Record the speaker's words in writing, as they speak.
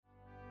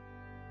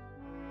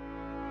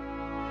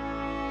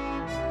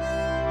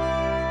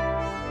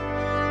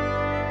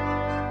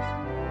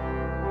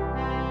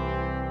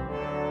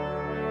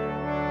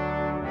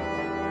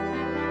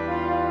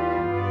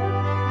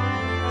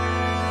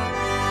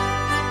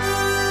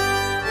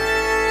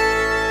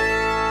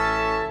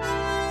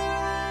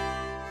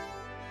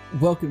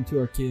Welcome to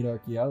Arcade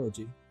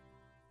Archaeology.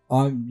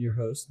 I'm your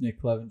host,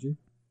 Nick Clevenger,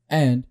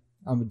 and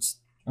I'm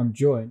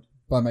joined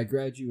by my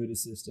graduate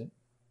assistant,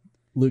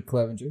 Luke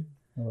Clevenger.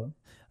 Hello.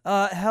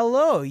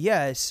 Hello.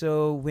 Yeah,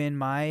 so when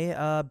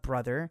my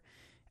brother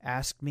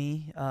asked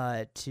me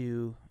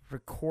to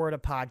record a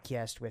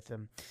podcast with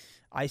him,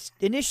 I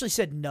initially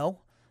said no.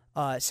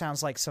 It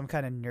sounds like some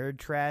kind of nerd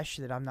trash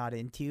that I'm not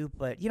into,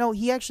 but,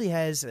 he actually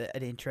has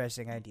an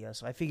interesting idea,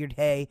 so I figured,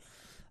 hey,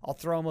 I'll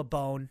throw him a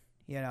bone,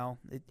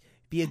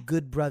 be a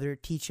good brother,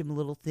 teach him a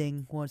little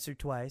thing once or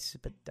twice,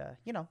 but,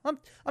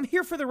 I'm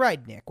here for the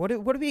ride, Nick. What are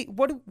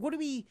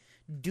we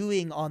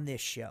doing on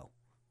this show?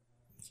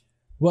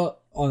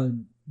 Well,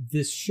 on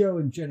this show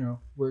in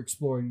general, we're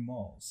exploring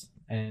malls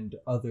and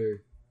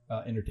other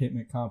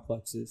entertainment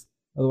complexes,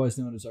 otherwise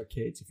known as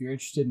arcades. If you're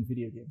interested in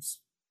video games,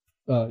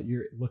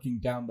 you're looking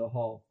down the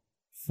hall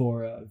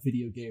for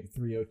Video Game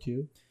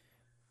 302.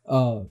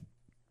 On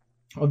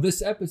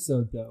this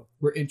episode, though,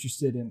 we're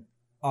interested in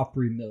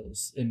Opry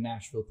Mills in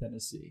Nashville,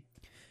 Tennessee.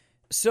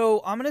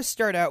 So I'm going to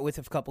start out with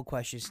a couple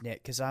questions,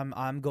 Nick, because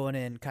I'm going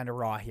in kind of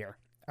raw here.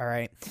 All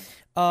right.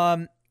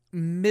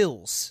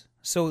 Mills.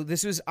 So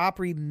this was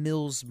Opry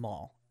Mills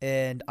Mall,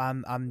 and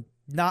I'm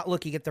not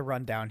looking at the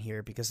rundown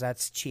here because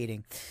that's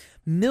cheating.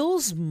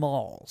 Mills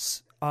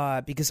Malls,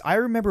 because I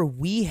remember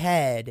we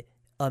had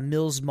a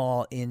Mills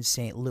Mall in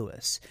St.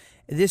 Louis.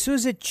 This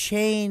was a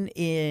chain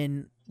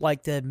in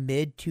like the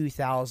mid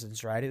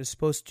 2000s, right? It was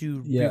supposed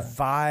to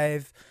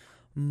revive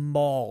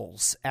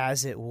malls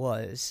as it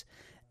was.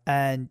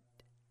 And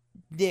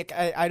Nick,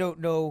 I don't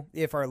know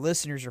if our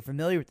listeners are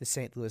familiar with the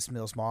St. Louis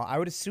Mills Mall. I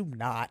would assume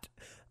not,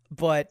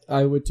 but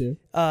I would too.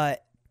 The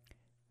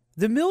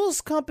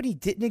Mills Company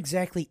didn't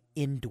exactly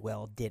end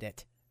well, did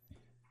it?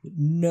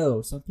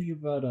 No, something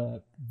about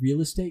a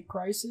real estate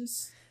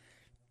crisis.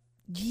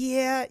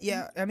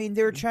 Yeah. I mean,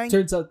 they're trying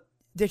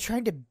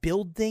to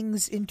build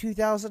things in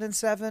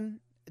 2007,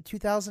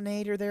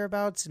 2008 or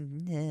thereabouts,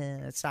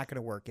 and it's not going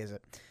to work, is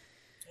it?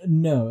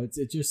 No, it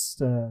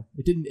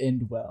didn't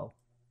end well.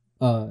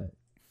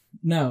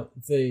 Now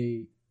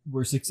they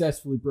were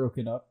successfully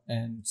broken up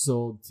and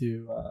sold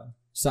to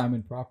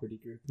Simon Property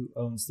Group, who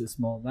owns this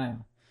mall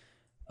now,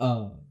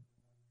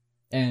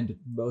 and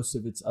most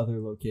of its other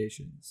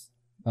locations,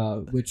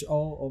 which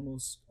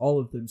almost all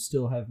of them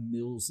still have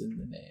Mills in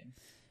the name,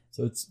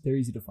 so they're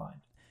easy to find.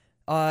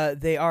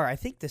 They are. I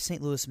think the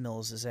St. Louis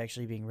Mills is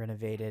actually being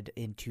renovated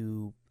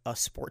into a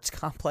sports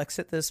complex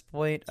at this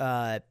point,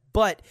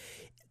 but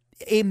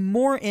a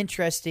more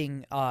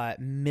interesting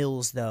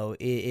Mills, though,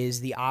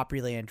 is the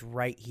Opryland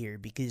right here,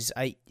 because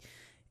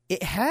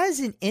it has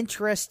an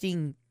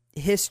interesting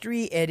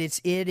history and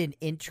it's in an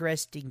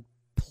interesting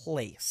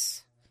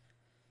place.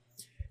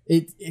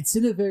 It's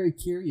in a very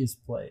curious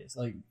place,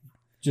 like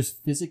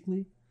just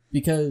physically,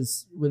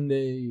 because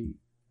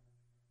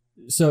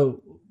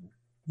so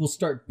we'll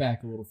start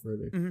back a little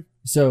further. Mm-hmm.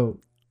 So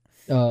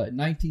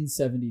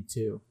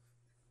 1972,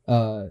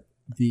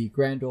 the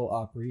Grand Ole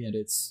Opry and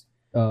its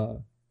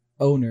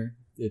owner,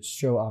 its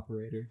show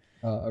operator,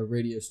 a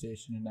radio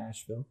station in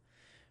Nashville,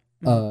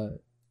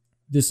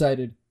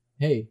 decided,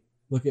 hey,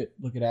 look at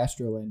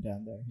Astroland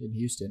down there in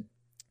Houston.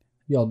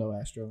 You all know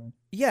Astroland.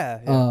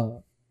 Yeah.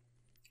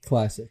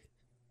 Classic.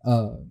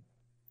 And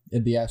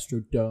the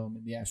Astrodome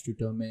and the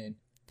Astrodomain.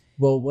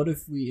 Well, what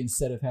if we,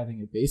 instead of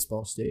having a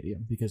baseball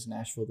stadium, because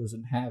Nashville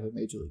doesn't have a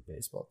Major League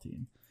Baseball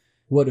team,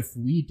 what if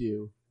we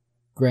do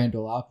Grand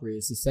Ole Opry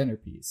as the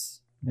centerpiece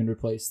and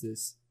replace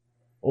this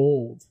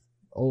old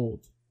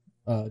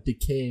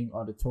decaying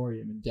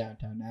auditorium in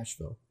downtown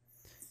Nashville?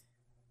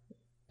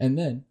 And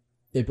then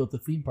they built a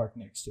theme park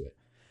next to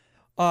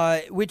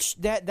it. Which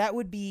that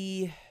would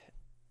be,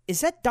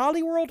 is that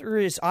Dolly World or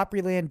is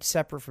Opryland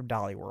separate from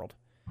Dolly World?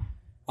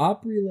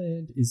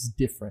 Opryland is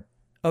different.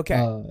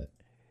 Okay.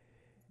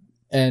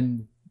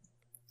 And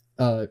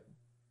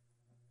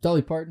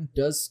Dolly Parton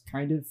does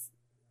kind of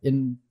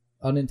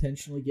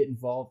unintentionally get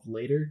involved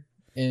later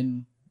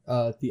in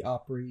the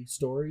Opry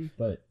story,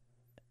 but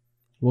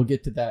we'll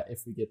get to that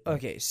if we get there.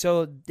 Okay,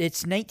 so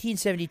it's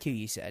 1972,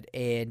 you said,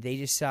 and they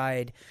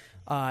decide,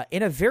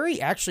 in a very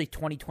actually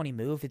 2020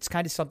 move, it's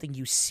kind of something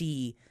you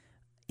see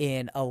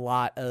in a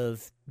lot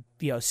of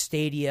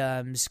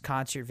stadiums,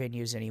 concert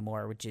venues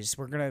anymore, which is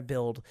we're going to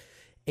build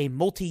a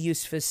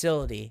multi-use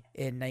facility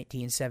in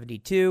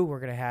 1972. We're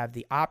going to have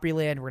the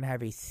Opryland. We're going to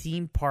have a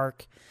theme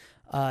park.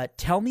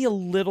 Tell me a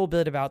little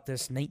bit about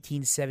this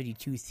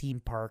 1972 theme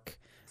park,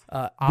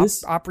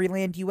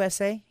 Opryland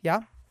USA.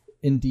 Yeah?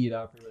 Indeed,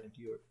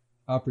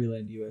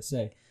 Opryland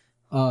USA.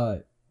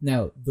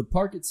 Now, the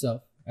park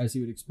itself, as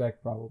you would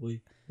expect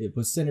probably, it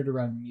was centered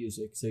around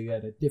music. So you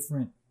had a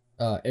different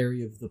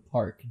area of the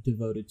park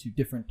devoted to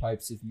different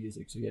types of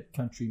music. So you had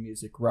country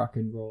music, rock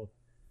and roll.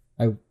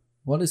 I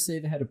want to say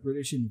they had a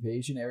British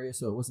invasion area,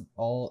 so it wasn't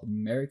all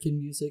American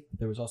music, but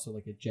there was also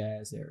like a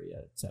jazz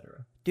area,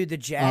 etc. Dude, the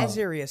jazz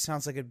area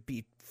sounds like it'd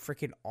be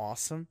freaking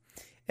awesome.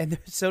 And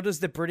so does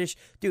the British.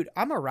 Dude,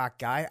 I'm a rock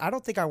guy. I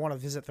don't think I want to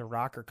visit the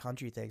rock or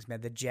country things, man.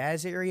 The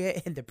jazz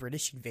area and the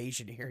British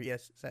invasion area,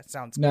 that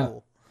sounds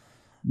cool.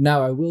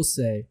 Now, I will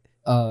say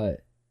A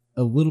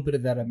little bit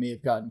of that I may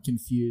have gotten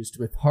confused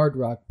with Hard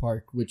Rock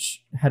Park,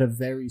 which had a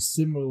very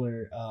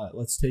similar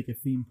let's take a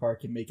theme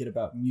park and make it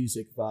about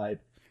music vibe.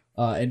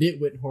 And it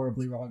went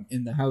horribly wrong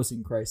in the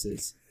housing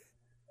crisis.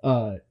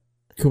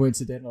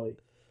 Coincidentally.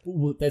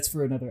 Well, that's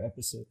for another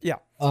episode. Yeah.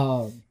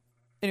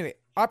 Anyway,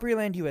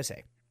 Opryland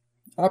USA.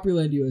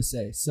 Opryland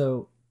USA.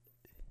 So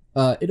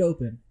it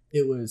opened.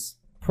 It was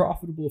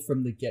profitable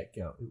from the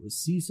get-go. It was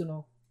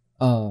seasonal.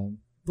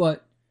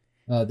 But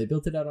they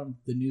built it out on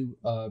the new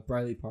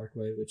Briley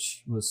Parkway,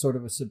 which was sort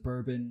of a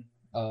suburban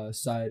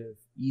side of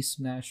East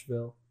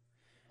Nashville.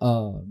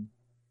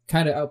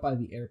 Kind of out by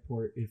the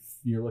airport if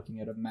you're looking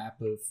at a map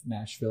of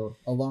Nashville,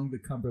 along the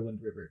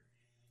Cumberland River.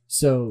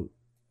 So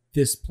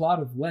this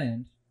plot of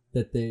land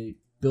that they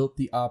built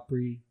the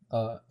Opry,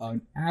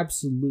 an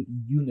absolute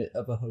unit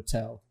of a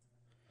hotel.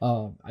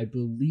 I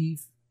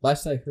believe,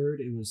 last I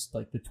heard, it was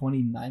like the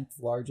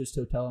 29th largest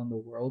hotel in the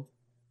world.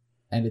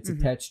 And it's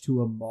attached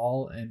to a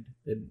mall and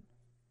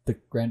the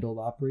Grand Ole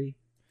Opry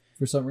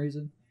for some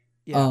reason.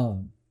 Yeah.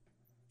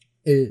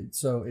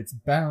 So it's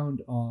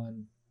bound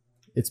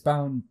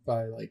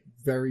by like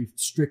very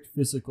strict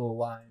physical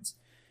lines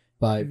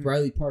by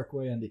Briley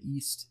Parkway on the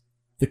east,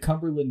 the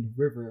Cumberland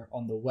River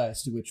on the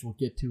west, which we'll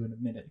get to in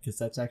a minute because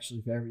that's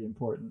actually very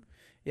important.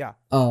 Yeah.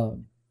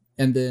 And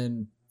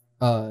then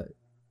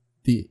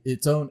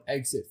its own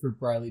exit for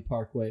Briley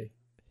Parkway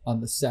on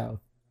the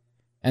south.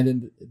 And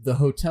then the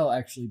hotel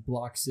actually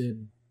blocks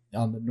in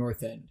on the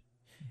north end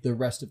the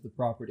rest of the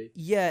property.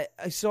 Yeah,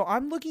 so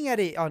I'm looking at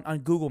it on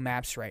Google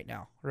Maps right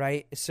now,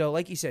 right? So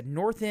like you said,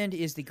 North End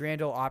is the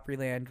Grand Ole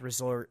Opryland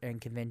Resort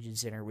and Convention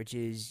Center, which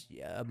is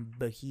a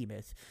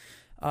behemoth.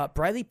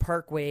 Briley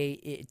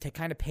Parkway, to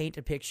kind of paint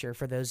a picture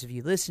for those of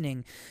you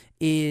listening,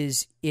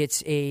 it's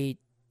a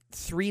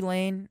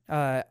 3-lane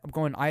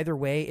going either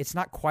way. It's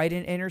not quite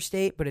an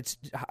interstate, but it's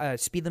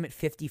speed limit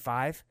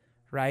 55,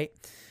 right?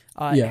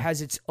 It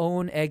has its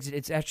own exit.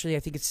 It's actually, I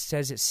think it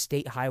says it's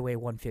State Highway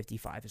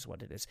 155 is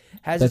what it is.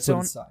 Has its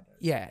own,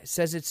 yeah, it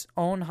says its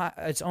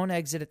own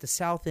exit at the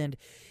south end,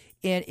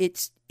 and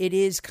it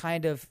is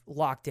kind of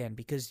locked in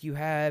because you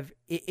have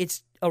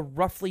it's a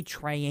roughly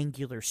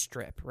triangular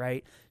strip,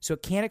 right? So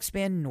it can't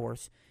expand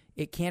north,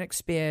 it can't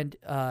expand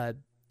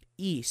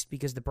east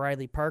because the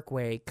Briley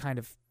Parkway kind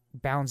of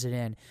bounds it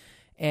in,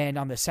 and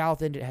on the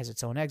south end it has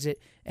its own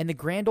exit, and the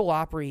Grand Ole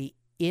Opry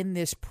in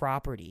this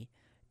property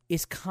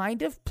is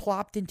kind of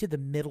plopped into the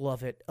middle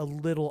of it a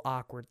little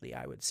awkwardly,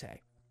 I would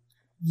say.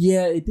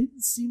 Yeah, it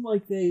didn't seem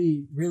like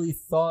they really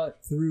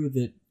thought through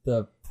that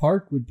the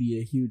park would be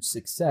a huge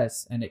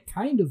success, and it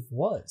kind of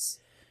was.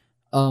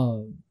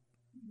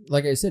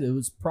 Like I said, it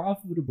was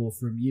profitable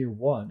from year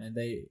one, and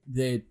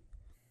they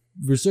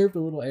reserved a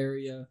little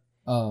area.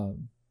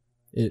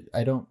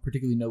 I don't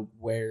particularly know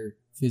where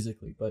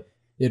physically, but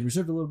they had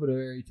reserved a little bit of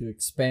area to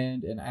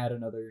expand and add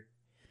another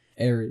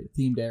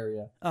themed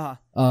area.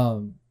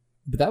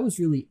 But that was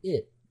really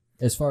it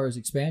as far as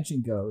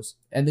expansion goes.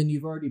 And then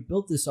you've already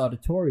built this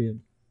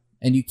auditorium,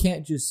 and you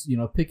can't just,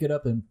 pick it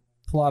up and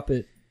plop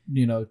it,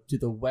 to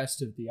the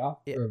west of the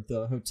of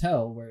the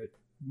hotel where it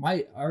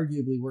might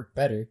arguably work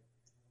better.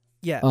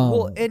 Yeah.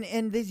 Well,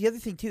 and the other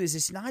thing too is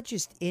it's not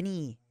just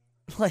any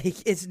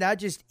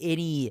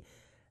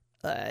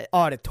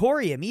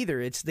auditorium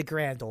either. It's the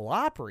Grand Ole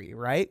Opry,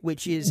 right?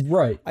 Which is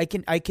right. I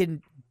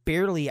can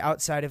barely,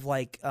 outside of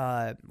like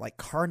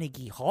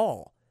Carnegie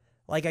Hall.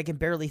 Like, I can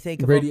barely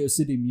think of Radio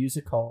City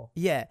Music Hall.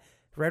 Yeah.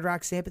 Red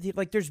Rocks Amphitheater.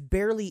 Like, there's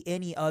barely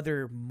any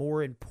other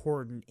more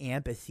important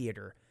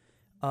amphitheater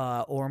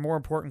or more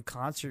important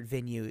concert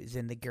venues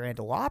than the Grand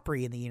Ole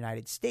Opry in the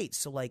United States.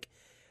 So, like,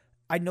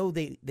 I know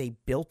they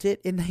built it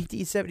in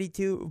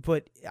 1972,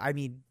 but, I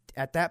mean,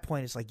 at that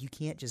point, it's like, you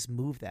can't just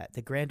move that.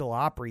 The Grand Ole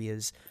Opry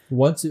is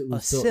once it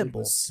was a built, symbol.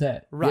 It was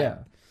set. Right. Yeah.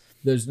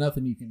 There's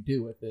nothing you can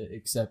do with it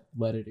except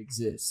let it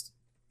exist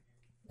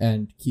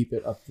and keep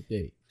it up to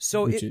date.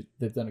 So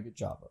they've done a good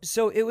job of.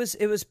 So it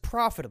was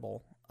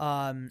profitable.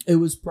 It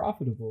was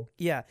profitable.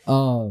 Yeah.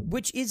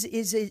 Which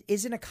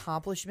is an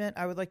accomplishment,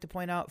 I would like to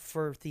point out,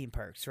 for theme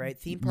parks, right?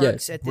 Theme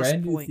parks at this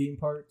point. Brand new theme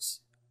parks.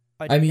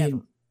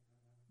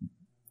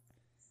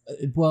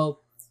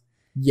 Well,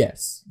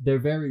 yes, they're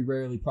very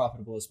rarely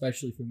profitable,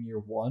 especially from year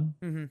one.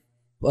 Mm-hmm.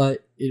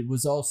 But it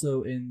was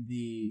also in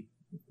the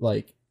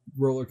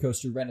roller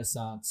coaster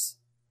renaissance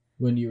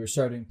when you were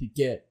starting to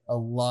get a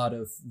lot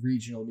of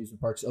regional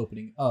amusement parks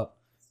opening up.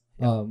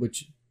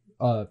 Which,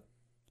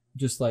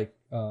 just like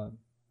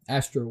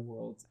Astro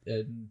World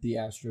and the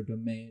Astro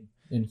Domain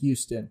in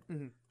Houston,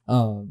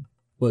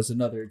 was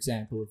another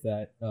example of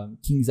that.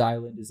 Kings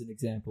Island is an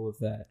example of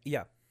that.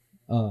 Yeah.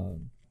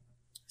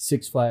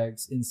 Six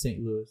Flags in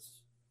St. Louis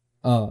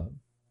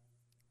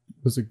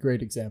was a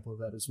great example of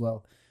that as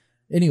well.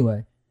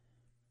 Anyway,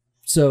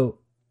 so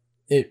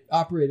it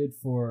operated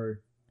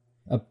for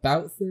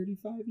about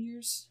 35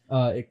 years.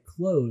 It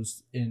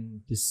closed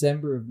in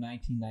December of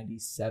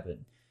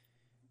 1997.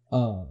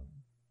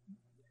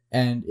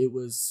 And it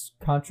was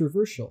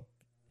controversial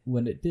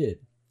when it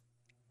did.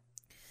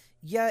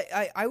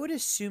 Yeah, I would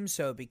assume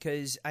so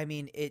because I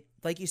mean it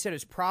like you said, it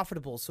was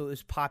profitable, so it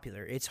was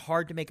popular. It's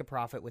hard to make a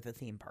profit with a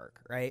theme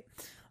park, right?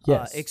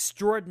 Yes.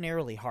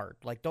 Extraordinarily hard.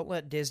 Like don't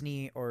let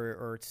Disney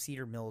or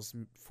Cedar Mills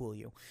fool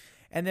you.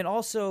 And then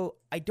also,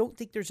 I don't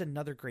think there's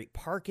another great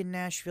park in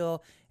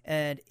Nashville,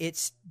 and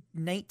it's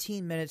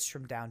 19 minutes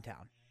from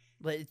downtown,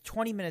 like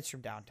 20 minutes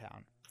from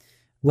downtown.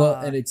 Well,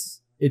 Uh, and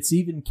it's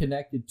even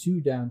connected to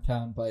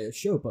downtown by a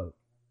showboat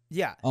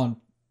yeah,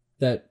 on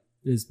that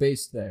is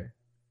based there,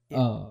 it,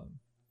 um,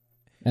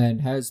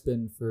 and has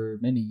been for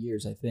many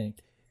years, I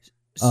think.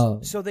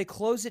 Um, So they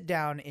close it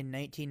down in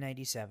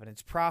 1997.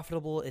 It's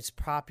profitable, it's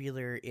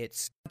popular,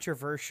 it's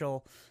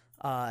controversial.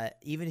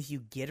 Even if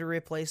you get a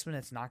replacement,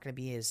 it's not going to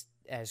be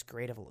as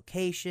great of a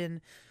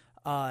location.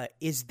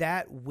 Is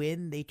that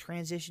when they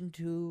transitioned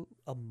to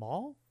a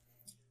mall?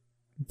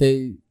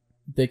 they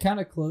they kind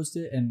of closed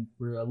it and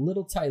were a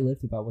little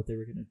tight-lipped about what they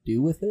were going to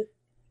do with it.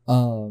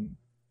 Um,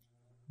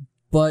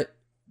 but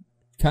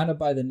kind of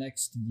by the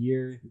next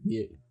year,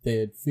 they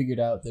had figured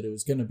out that it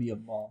was going to be a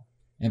mall,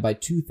 and by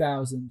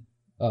 2000,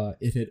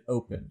 it had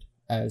opened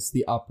as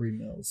the Opry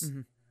Mills.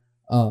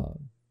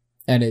 Mm-hmm.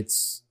 And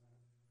it's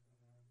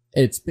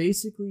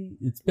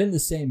been the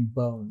same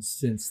bones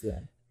since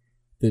then.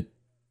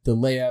 The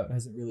layout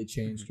hasn't really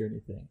changed or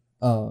anything.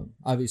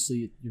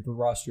 Obviously, the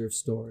roster of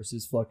stores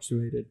has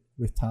fluctuated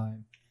with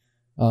time.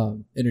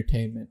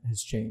 Entertainment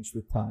has changed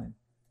with time.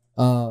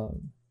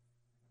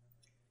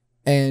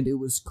 And it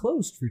was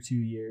closed for 2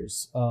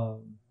 years,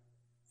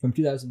 from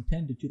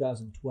 2010 to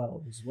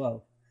 2012 as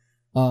well,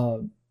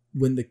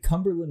 when the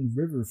Cumberland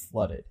River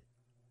flooded.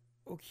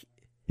 Okay.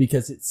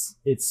 Because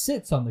it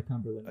sits on the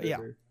Cumberland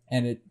River,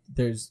 and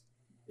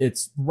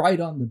it's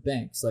right on the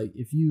banks. Like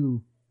if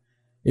you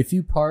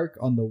park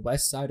on the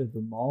west side of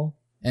the mall,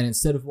 and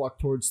instead of walk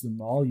towards the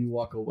mall, you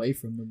walk away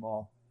from the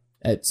mall,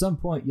 at some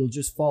point you'll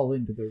just fall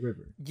into the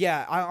river.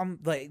 Yeah, I'm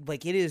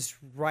like it is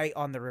right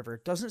on the river.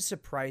 It doesn't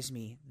surprise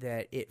me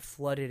that it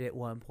flooded at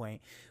one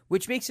point,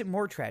 which makes it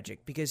more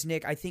tragic because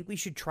Nick, I think we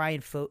should try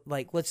and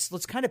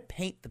let's kind of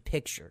paint the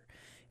picture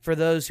for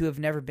those who have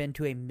never been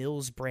to a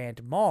Mills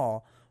brand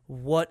mall,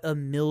 what a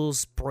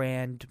Mills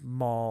brand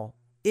mall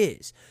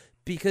is.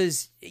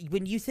 Because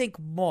when you think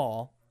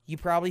mall, you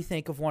probably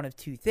think of one of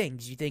two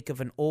things. You think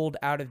of an old,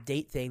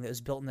 out-of-date thing that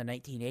was built in the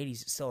 1980s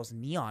that still has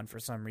neon for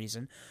some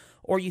reason,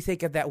 or you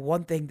think of that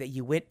one thing that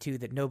you went to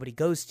that nobody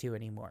goes to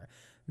anymore.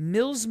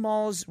 Mills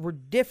malls were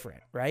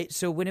different, right?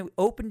 So when it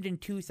opened in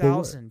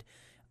 2000,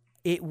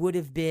 it would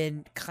have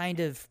been kind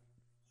of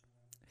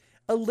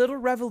a little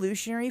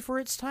revolutionary for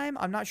its time.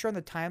 I'm not sure on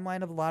the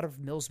timeline of a lot of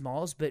Mills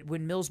malls, but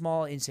when Mills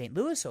Mall in St.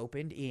 Louis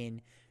opened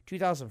in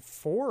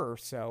 2004 or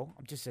so,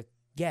 I'm just a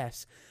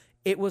guess,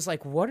 it was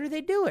like, what are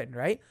they doing,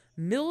 right?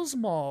 Mills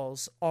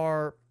malls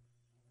are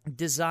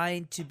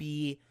designed to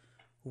be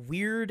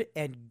weird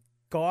and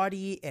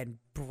gaudy and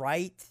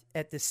bright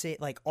at the same,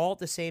 like all at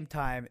the same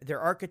time.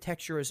 Their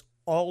architecture is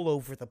all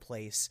over the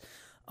place.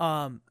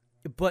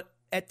 But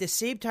at the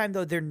same time,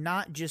 though, they're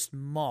not just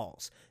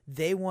malls.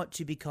 They want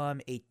to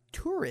become a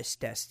tourist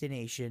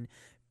destination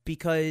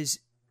because,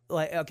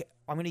 like, okay,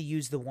 I'm going to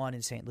use the one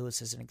in St. Louis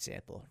as an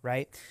example,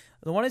 right?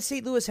 The one in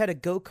St. Louis had a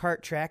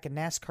go-kart track, a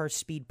NASCAR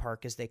speed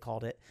park, as they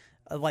called it,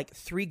 like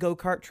 3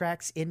 go-kart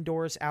tracks,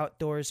 indoors,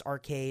 outdoors,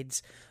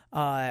 arcades.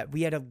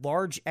 We had a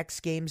large X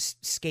Games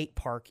skate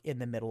park in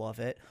the middle of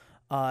it.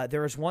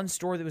 There was one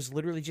store that was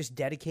literally just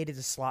dedicated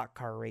to slot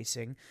car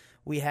racing.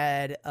 We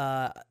had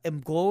a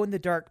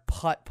glow-in-the-dark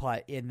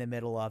putt-putt in the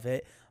middle of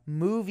it.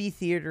 Movie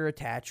theater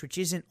attached, which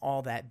isn't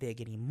all that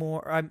big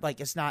anymore.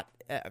 It's not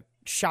a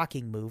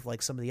shocking move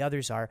like some of the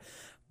others are.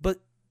 But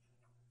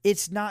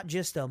it's not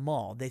just a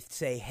mall. They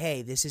say,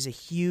 hey, this is a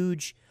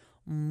huge,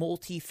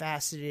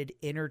 multifaceted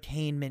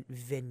entertainment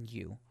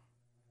venue.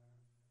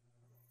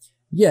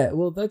 Yeah,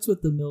 well, that's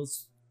what the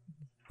Mills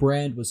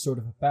brand was sort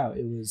of about.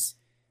 It was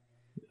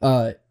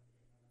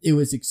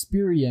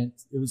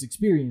experience. It was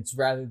experience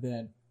rather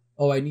than,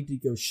 oh, I need to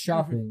go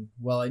shopping.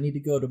 Well, I need to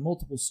go to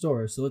multiple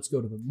stores, so let's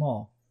go to the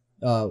mall,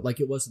 like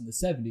it was in the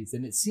 70s.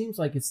 And it seems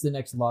like it's the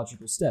next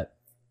logical step.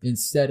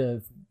 Instead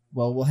of,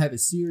 well, we'll have a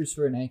Sears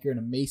for an anchor and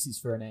a Macy's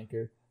for an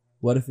anchor.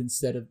 What if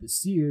instead of the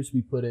Sears,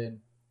 we put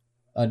in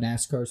a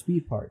NASCAR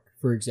speed park,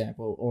 for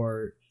example,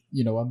 or,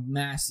 a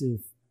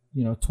massive,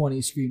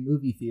 20-screen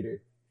movie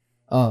theater.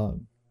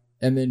 And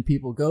then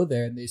people go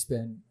there and they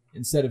spend,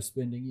 instead of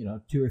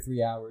spending, 2 or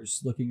 3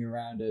 hours looking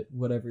around at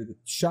whatever the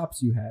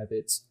shops you have,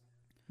 it's,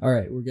 all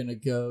right, we're going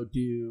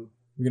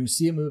to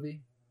see a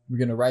movie. We're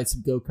going to ride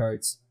some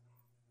go-karts.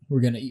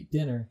 We're going to eat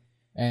dinner.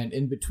 And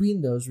in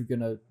between those, we're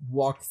going to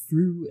walk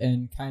through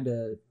and kind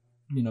of,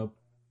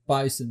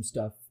 buy some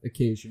stuff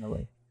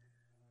occasionally.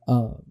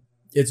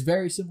 It's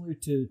very similar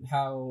to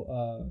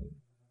how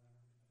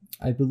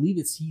I believe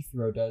it's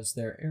Heathrow does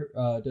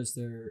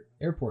their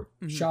airport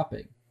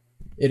shopping.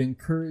 It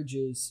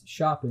encourages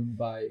shopping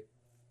by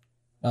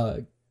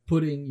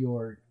putting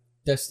your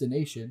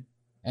destination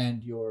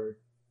and your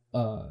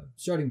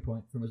starting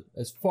point from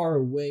as far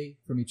away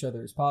from each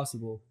other as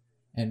possible,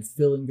 and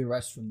filling the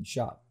rest from the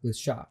shop with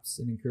shops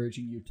and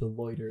encouraging you to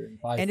loiter and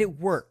buy. And things. it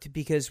worked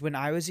because when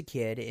I was a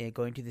kid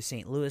going to the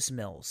St. Louis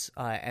Mills,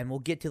 and we'll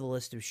get to the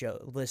list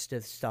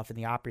of stuff in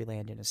the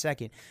Opryland in a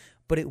second,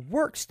 but it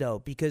works though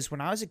because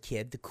when I was a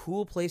kid, the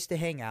cool place to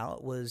hang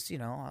out was,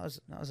 I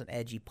was an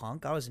edgy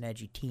punk, I was an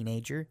edgy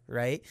teenager,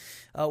 right?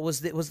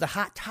 Was the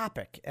Hot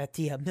Topic at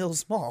the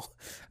Mills Mall,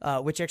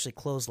 which actually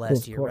closed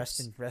last year.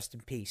 Rest in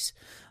peace.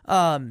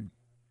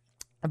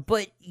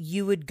 But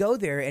you would go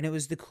there, and it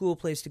was the cool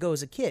place to go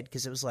as a kid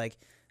because it was like,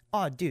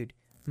 oh, dude,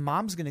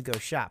 mom's going to go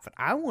shop, but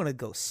I want to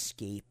go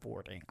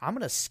skateboarding. I'm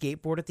going to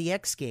skateboard at the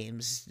X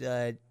Games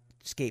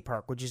skate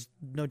park, which is,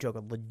 no joke,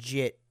 a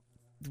legit,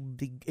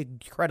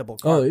 incredible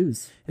park. Oh, it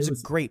was a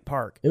great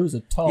park. It was a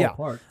tall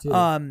park,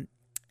 too.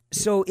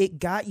 So it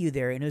got you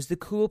there, and it was the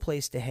cool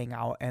place to hang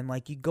out, and,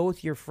 like, you'd go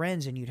with your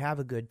friends, and you'd have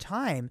a good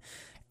time,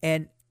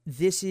 and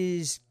this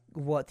is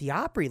what the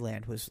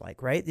Opryland was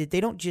like, right?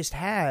 They don't just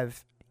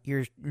have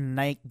your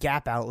Nike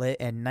Gap outlet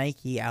and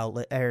Nike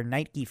outlet or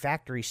Nike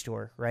factory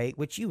store, right?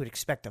 Which you would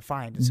expect to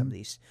find in some of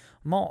these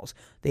malls.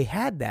 They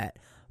had that,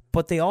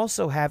 but they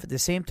also have at the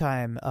same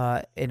time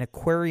an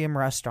aquarium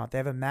restaurant. They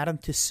have a Madame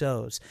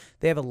Tussauds.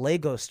 They have a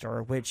Lego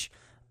store, which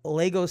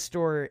Lego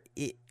store,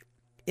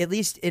 at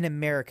least in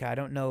America, I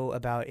don't know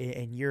about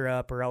in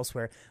Europe or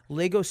elsewhere,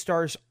 Lego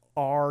stores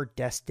are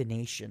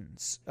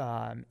destinations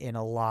in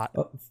a lot,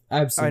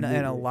 absolutely,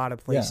 in a lot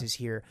of places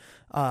here,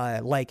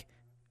 like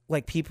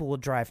people will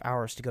drive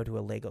hours to go to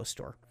a Lego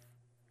store.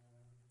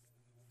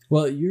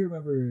 Well, you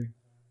remember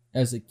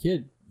as a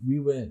kid,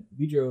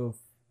 we drove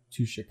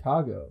to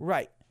Chicago.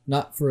 Right.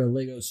 Not for a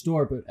Lego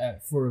store,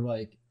 but for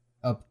like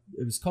it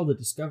was called the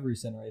Discovery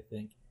Center, I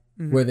think,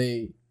 where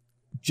they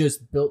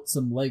just built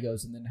some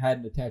Legos and then had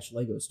an attached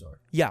Lego store.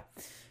 Yeah.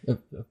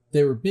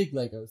 They were big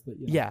Legos, but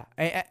yeah.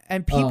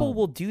 And people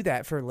will do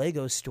that for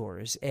Lego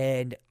stores.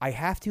 And I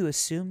have to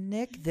assume,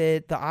 Nick,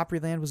 that the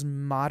Opryland was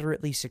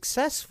moderately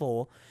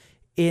successful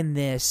in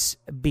this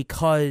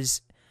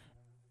because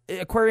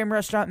aquarium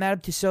restaurant,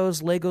 Madame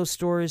Tussauds, Lego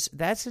stores,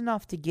 that's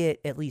enough to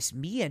get at least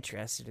me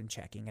interested in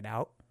checking it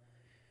out.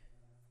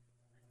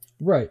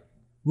 Right.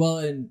 Well,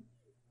 and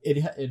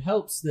it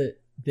helps that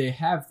they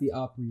have the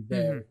Opry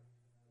there,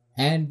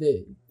 and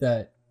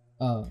that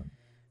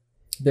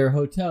their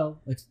hotel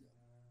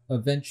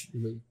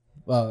eventually,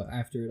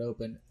 after it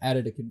opened,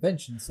 added a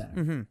convention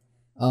center.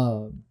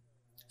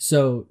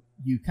 So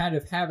you kind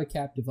of have a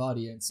captive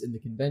audience in the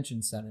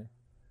convention center.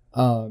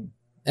 And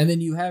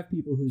then you have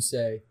people who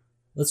say,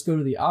 let's go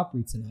to the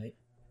Opry tonight.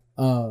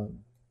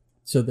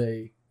 So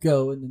they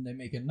go and then they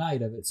make a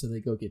night of it. So they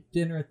go get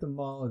dinner at the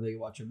mall or they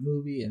watch a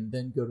movie and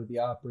then go to the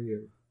Opry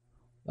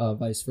or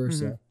vice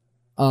versa.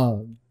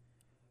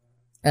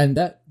 And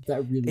that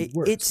really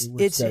works. It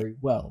works very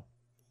well.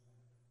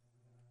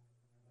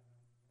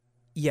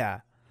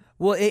 Yeah.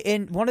 Well,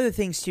 and one of the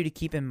things, too, to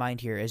keep in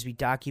mind here as we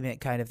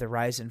document kind of the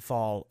rise and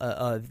fall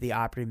of the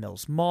Opry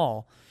Mills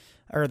Mall,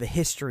 or the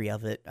history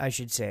of it, I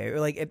should say.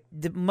 Like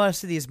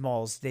most of these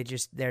malls,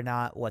 they're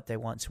not what they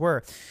once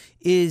were.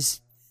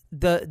 Is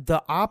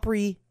the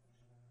Opry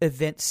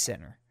Event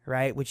Center,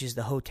 right? Which is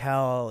the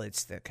hotel,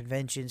 it's the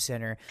convention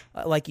center.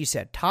 Like you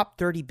said, top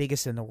 30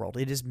 biggest in the world.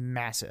 It is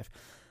massive.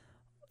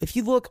 If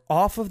you look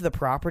off of the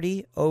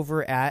property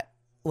over at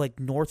like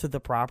north of the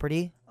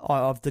property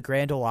of the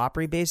Grand Ole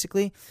Opry,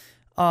 basically,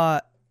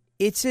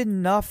 it's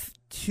enough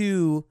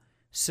to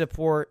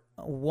support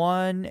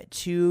 1,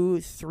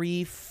 2,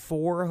 3,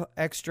 4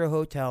 extra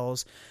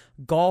hotels,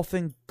 golf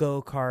and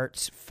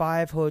go-karts,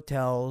 5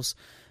 hotels,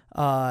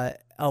 a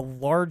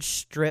large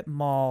strip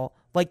mall.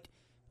 Like,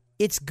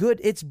 it's good.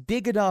 It's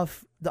big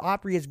enough. The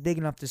Opry is big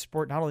enough to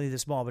support not only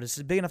this mall, but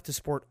it's big enough to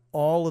support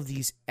all of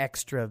these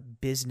extra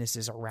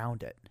businesses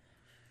around it.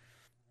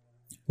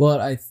 Well,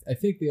 I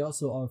think they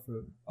also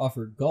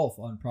offer golf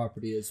on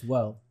property as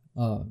well.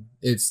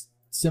 It's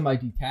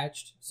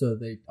semi-detached, so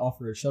they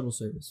offer a shuttle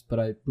service, but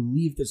I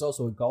believe there's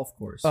also a golf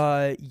course.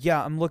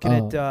 Yeah, I'm looking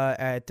at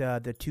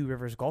the Two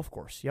Rivers Golf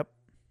Course. Yep.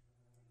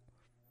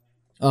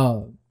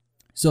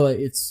 So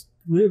it's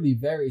clearly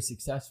very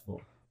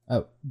successful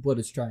at what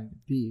it's trying to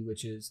be,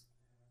 which is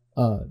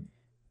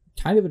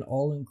kind of an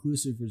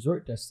all-inclusive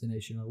resort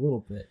destination a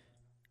little bit.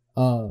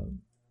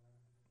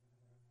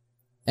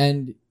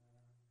 And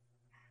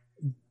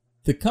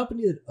the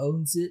company that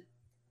owns it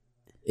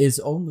is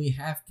only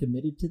half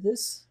committed to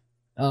this,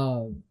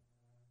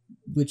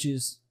 which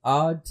is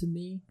odd to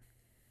me,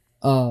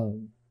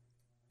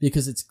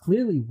 because it's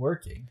clearly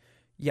working.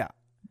 Yeah,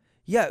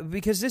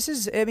 because this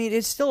is, I mean,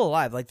 it's still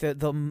alive. Like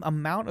the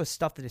amount of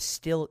stuff that is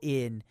still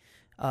in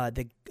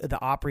the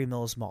Opry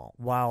Mills Mall,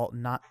 while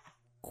not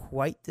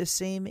quite the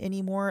same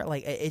anymore.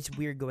 Like, it's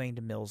weird going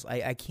to Mills.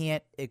 I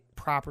can't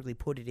properly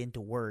put it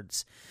into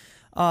words.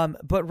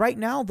 But right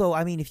now, though,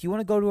 I mean, if you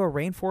want to go to a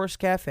Rainforest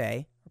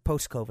Cafe,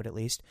 post-COVID at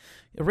least,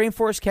 a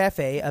Rainforest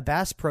Cafe, a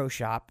Bass Pro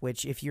Shop,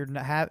 which if you're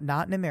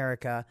not in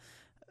America,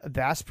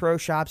 Bass Pro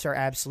Shops are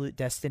absolute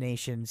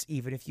destinations,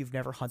 even if you've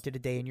never hunted a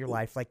day in your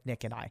life like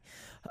Nick and I.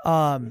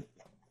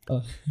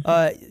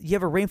 You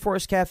have a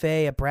Rainforest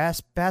Cafe, a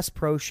Bass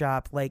Pro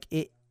Shop. Like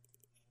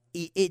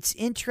it's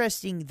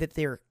interesting that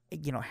they're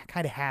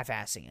kind of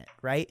half-assing it,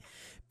 right?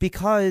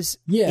 Because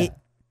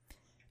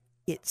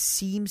it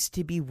seems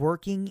to be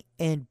working,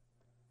 and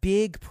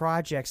big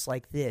projects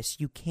like this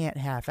you can't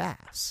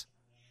half-ass.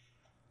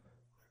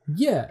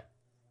 Yeah,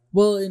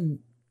 well, in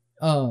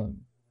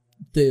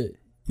the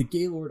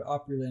Gaylord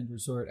Opryland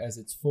Resort, as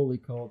it's fully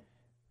called,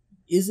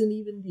 isn't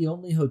even the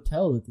only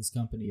hotel that this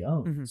company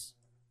owns.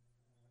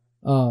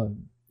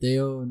 They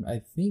own, I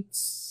think,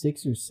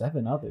 6 or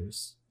 7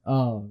 others.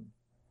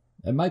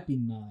 It might be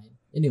 9.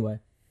 Anyway,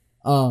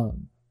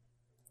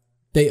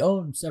 they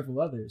own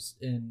several others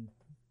in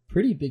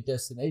pretty big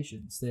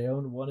destinations. They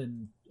own one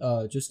in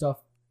just off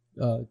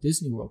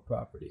Disney World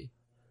property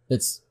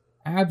that's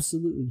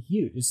absolutely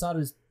huge. It's not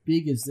as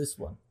big as this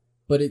one,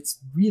 but it's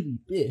really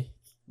big.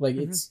 Like,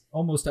 it's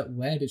almost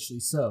outlandishly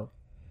so.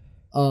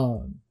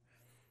 But,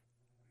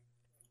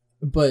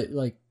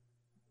 like,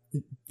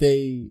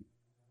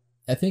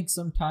 I think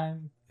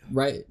sometime,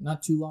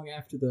 not too long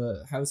after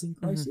the housing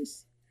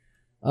crisis,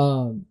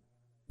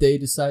 they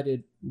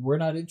decided, we're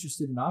not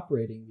interested in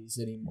operating these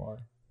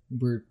anymore.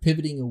 We're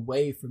pivoting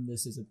away from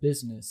this as a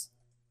business.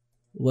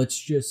 Let's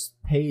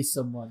just pay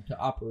someone to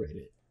operate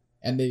it.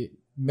 And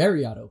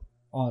Marriott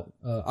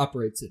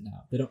operates it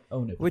now. They don't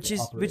own it, which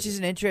is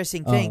an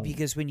interesting thing,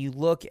 because when you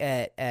look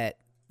at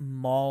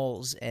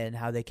malls and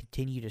how they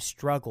continue to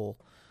struggle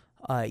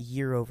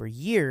year over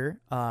year,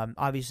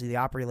 obviously the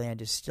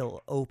Opryland is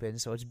still open,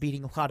 so it's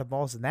beating a lot of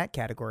malls in that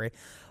category.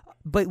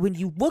 But when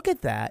you look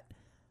at that,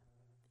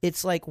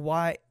 it's like,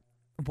 why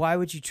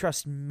would you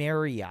trust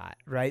Marriott,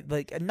 right?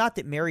 Like, not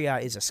that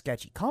Marriott is a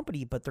sketchy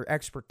company, but their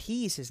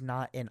expertise is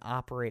not in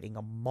operating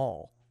a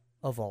mall,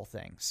 of all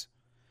things.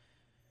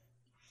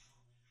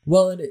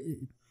 Well,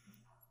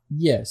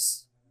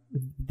 yes,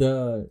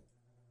 the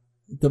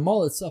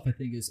mall itself, I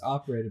think, is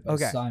operated by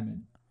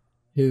Simon,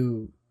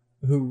 who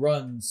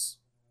runs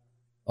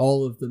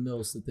all of the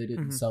mills that they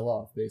didn't sell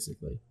off,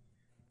 basically,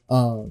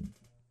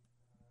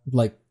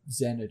 like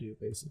Xanadu,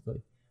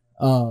 basically,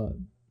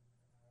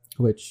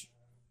 which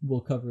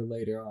we'll cover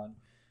later on,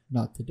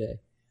 not today.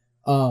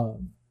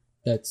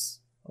 That's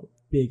a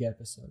big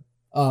episode.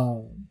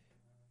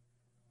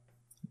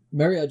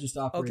 Marriott just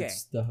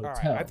operates the hotel.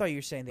 All right. I thought you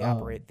were saying they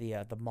operate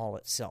the mall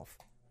itself.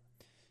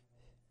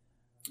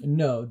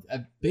 No,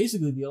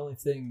 basically the only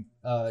thing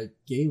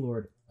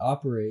Gaylord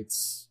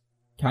operates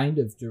kind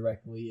of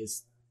directly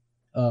is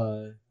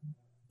the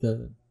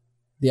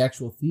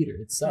actual theater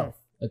itself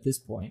at this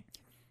point.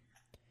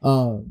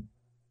 And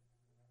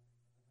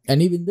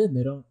even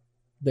then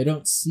they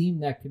don't seem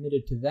that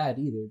committed to that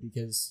either,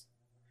 because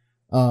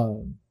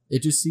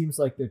it just seems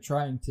like they're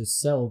trying to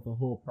sell the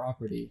whole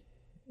property.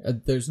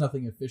 There's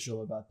nothing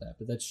official about that,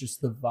 but that's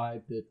just the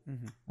vibe that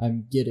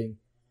I'm getting.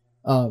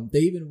 They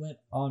even went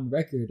on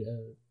record.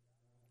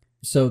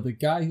 So the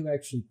guy who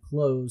actually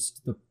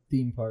closed the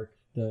theme park,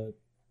 the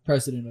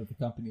president of the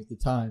company at the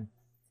time,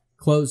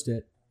 closed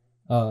it.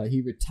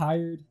 He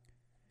retired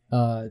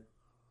the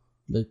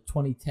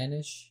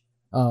 2010-ish.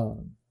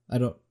 I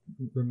don't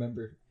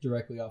remember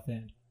directly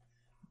offhand.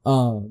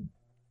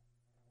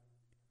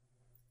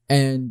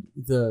 And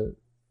the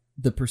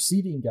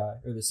preceding guy,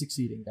 or the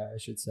succeeding guy, I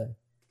should say,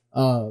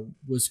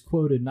 was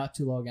quoted not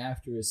too long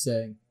after as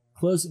saying,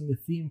 closing the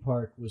theme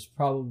park was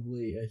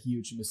probably a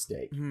huge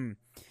mistake.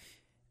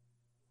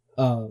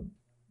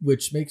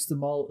 Which makes the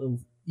mall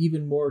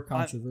even more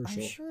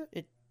controversial. I'm sure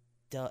it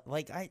does.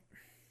 Why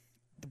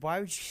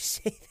would you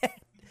say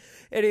that?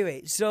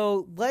 Anyway,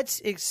 so let's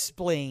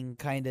explain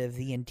kind of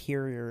the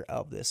interior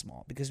of this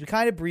mall, because we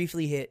kind of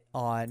briefly hit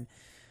on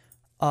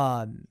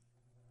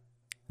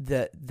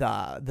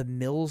the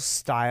Mills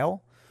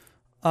style.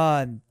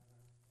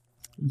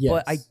 Yes.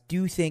 But I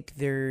do think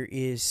there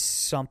is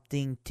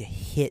something to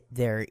hit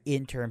there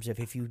in terms of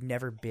if you've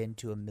never been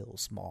to a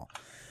Mills mall.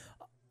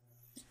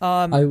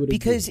 I would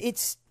because agree.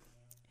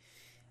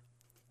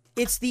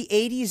 it's the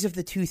 80s of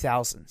the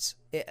 2000s.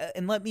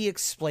 And let me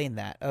explain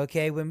that,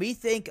 okay? When we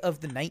think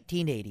of the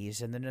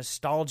 1980s and the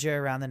nostalgia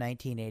around the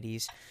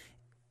 1980s,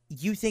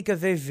 you think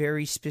of a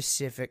very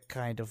specific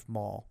kind of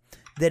mall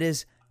that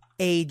is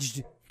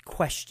aged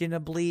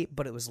questionably,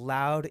 but it was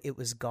loud, it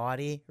was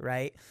gaudy,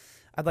 right?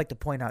 I'd like to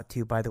point out,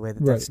 too, by the way,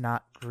 that that's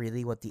not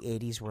really what the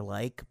 80s were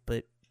like,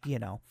 but, you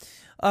know.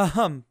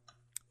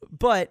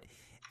 But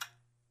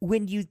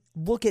when you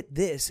look at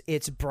this,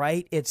 it's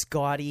bright, it's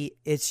gaudy,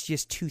 it's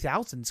just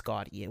 2000s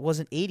gaudy. It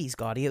wasn't 80s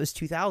gaudy, it was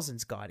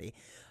 2000s gaudy.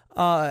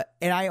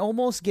 And I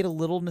almost get a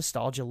little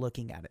nostalgia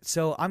looking at it.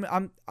 So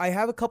I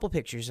have a couple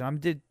pictures, and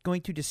I'm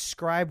going to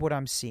describe what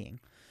I'm seeing.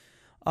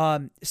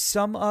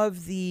 Some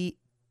of the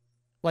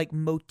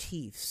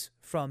motifs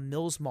from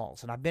Mills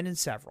malls, and I've been in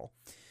several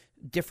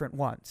different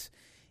ones,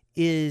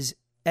 is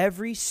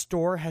every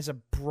store has a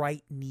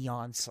bright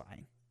neon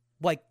sign,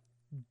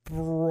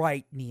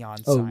 bright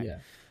neon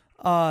sign.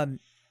 Oh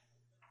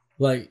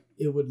yeah.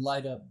 It would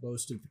light up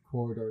most of the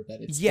corridor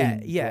that it's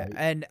in. Yeah,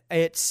 and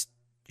it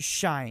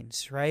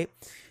shines, right?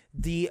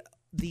 The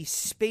the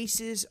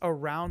spaces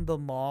around the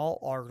mall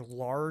are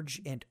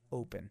large and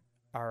open.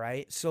 All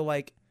right. So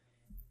like,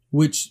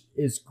 which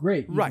is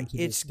great. Right.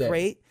 It's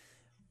great.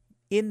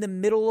 In the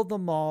middle of the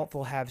mall,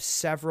 they'll have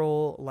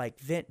several like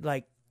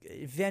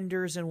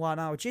vendors and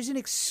whatnot, which isn't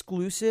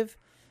exclusive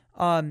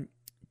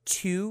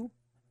to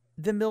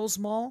the Mills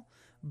Mall,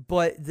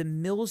 but the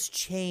Mills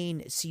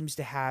chain seems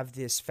to have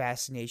this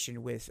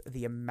fascination with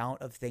the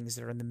amount of things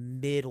that are in the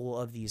middle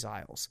of these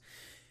aisles.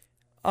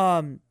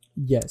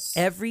 Yes.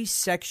 Every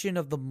section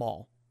of the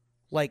mall,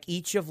 like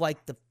each of like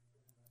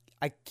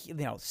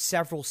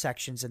several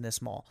sections in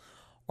this mall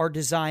are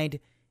designed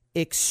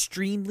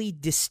extremely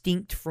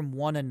distinct from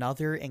one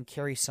another and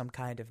carry some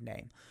kind of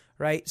name,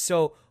 right?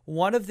 So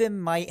one of them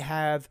might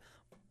have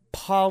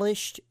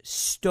polished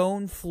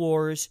stone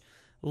floors,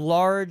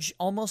 large,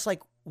 almost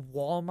like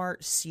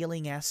Walmart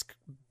ceiling-esque,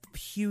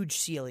 huge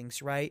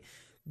ceilings, right?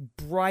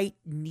 Bright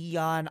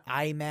neon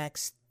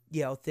IMAX,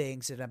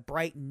 things, and a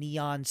bright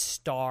neon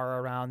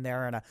star around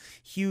there, and a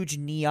huge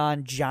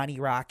neon Johnny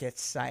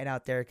Rockets sign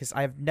out there, because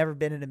I've never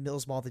been in a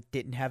Mills Mall that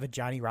didn't have a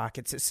Johnny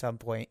Rockets at some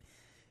point.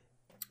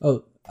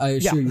 Oh, I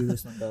assure you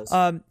this one does.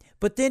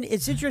 But then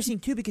it's interesting,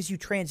 too, because you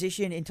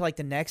transition into, like,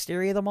 the next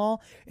area of the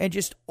mall, and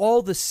just all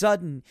of a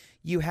sudden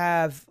you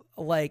have,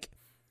 like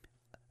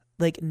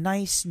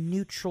nice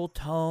neutral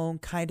tone,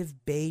 kind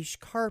of beige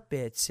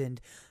carpets,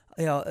 and,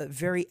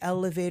 very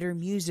elevator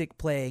music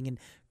playing, and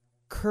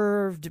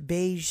curved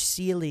beige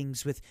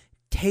ceilings with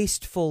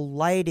tasteful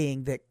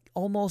lighting that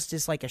almost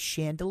is like a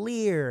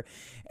chandelier.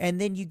 And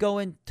then you go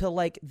into,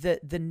 like,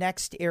 the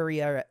next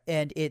area,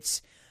 and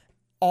it's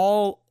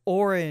all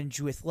orange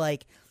with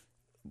like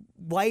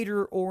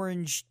lighter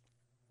orange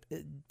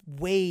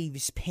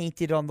waves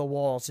painted on the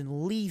walls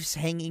and leaves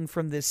hanging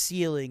from the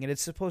ceiling, and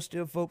it's supposed to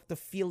evoke the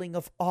feeling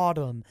of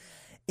autumn.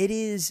 It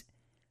is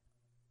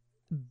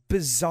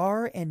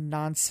bizarre and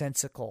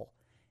nonsensical,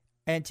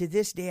 and to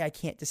this day I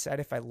can't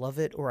decide if I love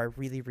it or I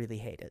really, really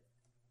hate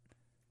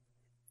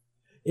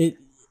it.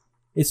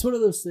 It's one of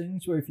those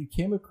things where if you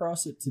came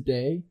across it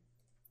today,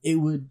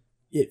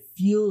 it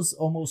feels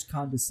almost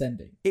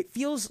condescending. It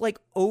feels like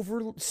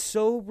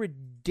so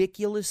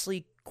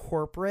ridiculously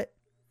corporate.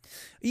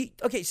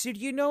 Okay, so do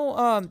you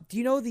know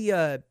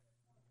the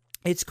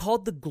it's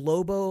called the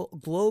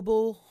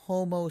global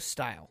homo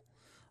style,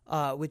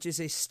 which is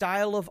a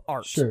style of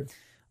art. Sure.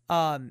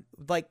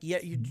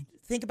 You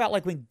think about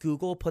like when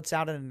Google puts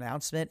out an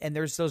announcement and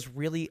there's those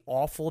really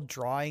awful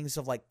drawings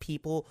of like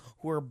people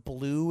who are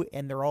blue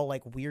and they're all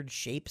like weird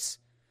shapes.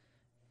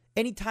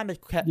 Anytime a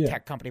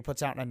tech company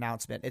puts out an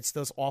announcement, it's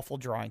those awful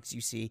drawings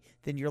you see.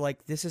 Then you're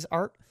like, this is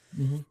art?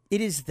 Mm-hmm. It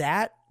is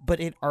that,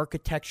 but in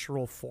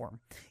architectural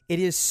form. It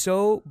is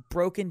so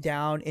broken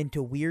down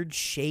into weird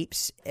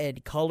shapes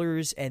and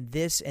colors and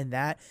this and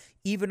that.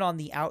 Even on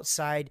the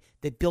outside,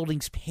 the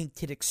building's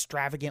painted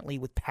extravagantly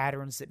with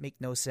patterns that make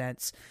no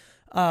sense.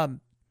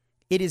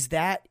 It is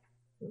that.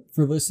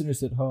 For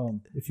listeners at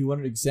home, if you want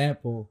an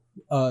example,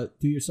 do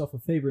yourself a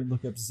favor and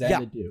look up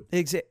Xanadu.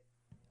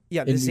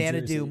 Yeah, the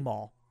Xanadu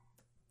Mall.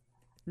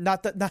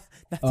 Not the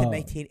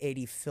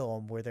 1980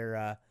 film where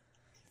they're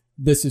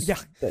this is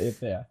Not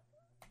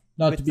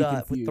with, to be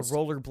confused with the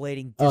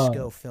rollerblading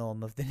disco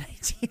film of the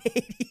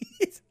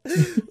 1980s.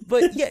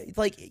 But yeah,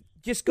 like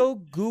just go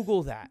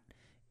Google that,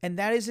 and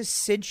that is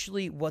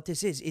essentially what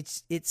this is.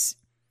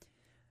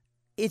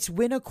 It's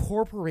when a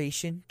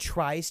corporation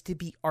tries to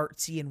be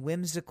artsy and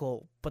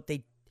whimsical, but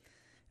they,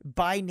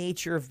 by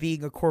nature of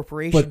being a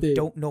corporation,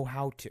 don't know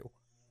how to.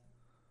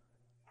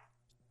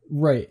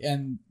 Right,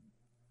 and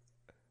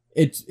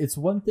it's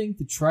one thing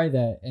to try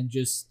that and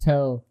just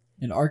tell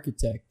an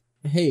architect,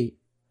 hey,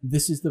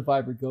 this is the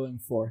vibe we're going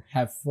for,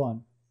 have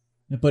fun.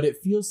 But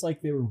it feels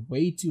like they were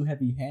way too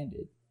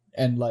heavy-handed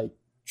and like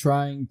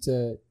trying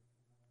to,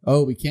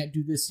 we can't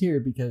do this here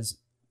because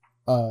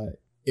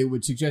it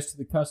would suggest to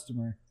the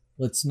customer,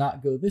 let's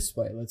not go this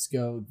way, let's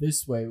go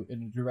this way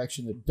in a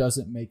direction that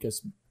doesn't make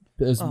us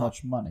as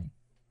much money.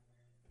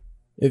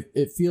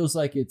 It feels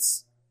like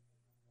it's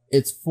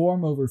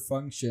form over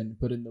function,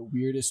 but in the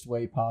weirdest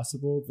way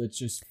possible. That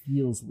just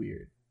feels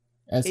weird.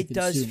 It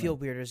does feel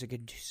weird as a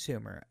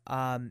consumer.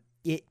 I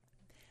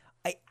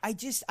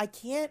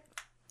can't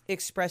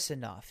express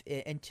enough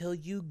until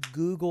you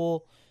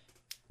Google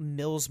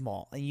Mills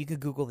Mall, and you can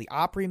Google the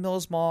Opry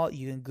Mills Mall.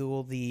 You can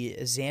Google the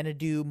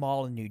Xanadu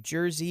Mall in New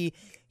Jersey.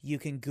 You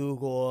can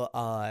Google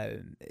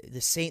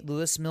the St.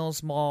 Louis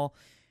Mills Mall.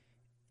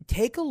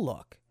 Take a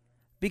look,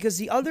 because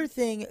the other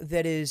thing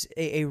that is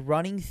a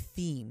running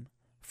theme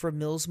for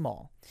Mills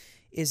Mall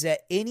is that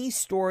any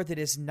store that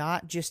is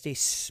not just a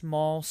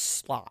small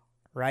slot,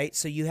 right?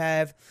 So you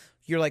have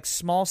your like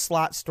small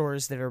slot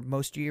stores that are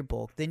most of your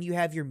bulk. Then you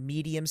have your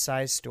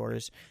medium-sized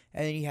stores,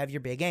 and then you have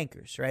your big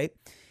anchors, right?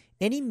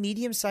 Any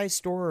medium-sized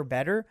store or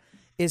better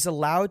is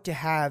allowed to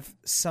have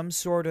some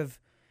sort of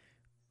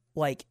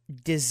like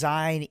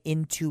design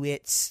into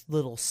its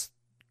little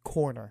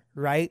corner,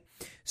 right?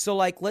 So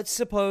like, let's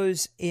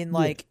suppose in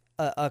like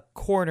a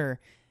corner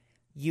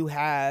you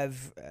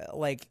have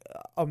like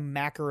a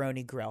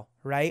macaroni grill,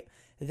 right?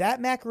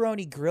 That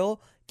macaroni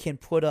grill can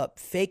put up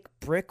fake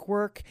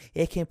brickwork.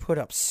 It can put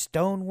up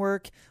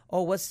stonework.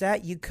 Oh, what's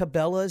that? You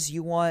Cabela's,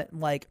 you want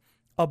like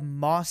a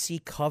mossy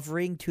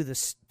covering to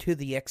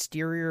the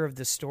exterior of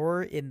the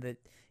store in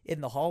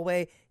the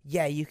hallway?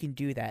 Yeah, you can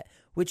do that.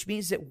 Which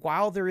means that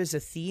while there is a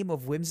theme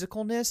of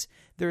whimsicalness,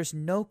 there's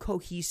no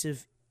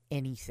cohesive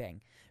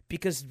anything.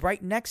 Because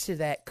right next to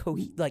that,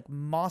 like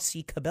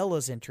mossy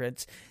Cabela's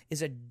entrance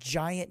is a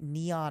giant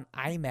neon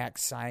IMAX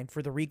sign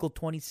for the Regal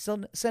 20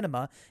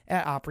 Cinema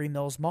at Opry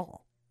Mills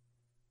Mall.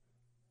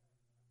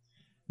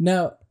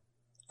 Now,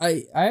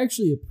 I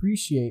actually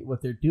appreciate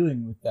what they're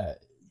doing with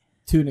that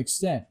to an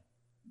extent,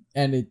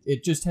 and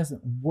it just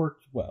hasn't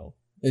worked well.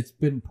 It's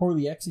been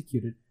poorly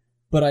executed,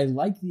 but I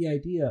like the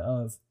idea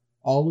of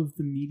all of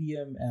the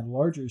medium and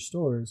larger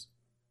stores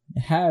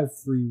have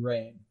free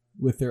reign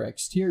with their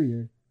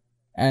exterior.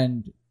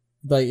 And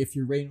like if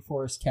your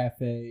Rainforest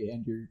Cafe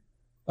and your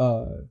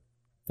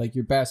like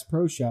your Bass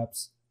Pro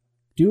Shops,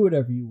 do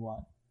whatever you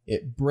want.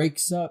 It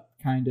breaks up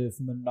kind of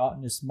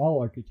monotonous mall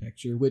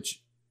architecture,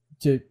 which,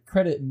 to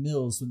credit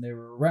Mills when they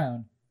were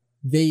around,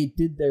 they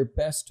did their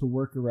best to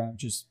work around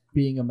just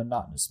being a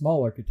monotonous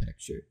mall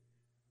architecture.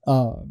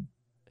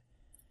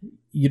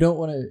 You don't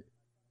want to.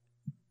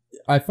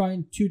 I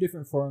find two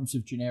different forms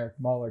of generic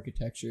mall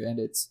architecture, and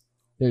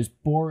there's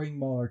boring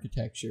mall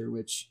architecture,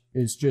 which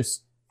is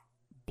just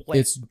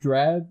it's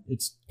drab,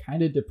 it's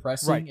kind of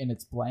depressing, right, and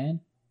it's bland.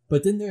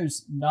 But then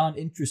there's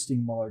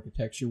non-interesting mall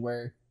architecture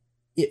where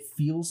it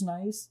feels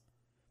nice,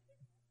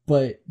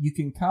 but you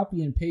can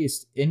copy and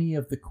paste any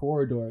of the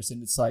corridors,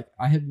 and it's like,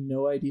 I have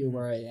no idea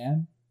where I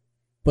am,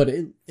 but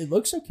it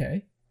looks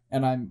okay,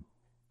 and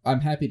I'm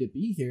happy to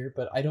be here,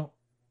 but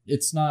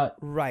it's not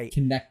right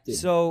connected.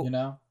 So, you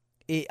know,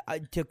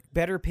 to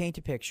better paint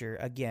a picture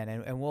again,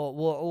 and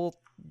we'll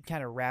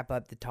kind of wrap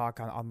up the talk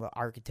on the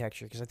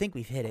architecture because I think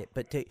we've hit it.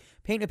 But to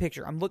paint a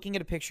picture, I'm looking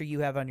at a picture you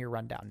have on your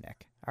rundown,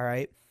 Nick. All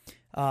right,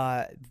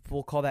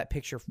 we'll call that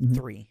picture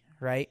 3,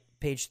 right?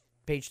 Page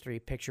 3,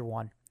 picture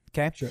 1.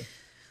 Okay. Sure.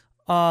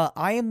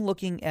 I am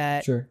looking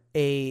at sure.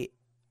 a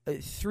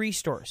 3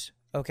 stores.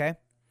 Okay,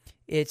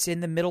 it's in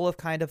the middle of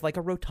kind of like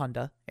a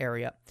rotunda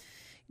area.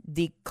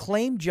 The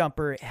claim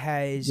jumper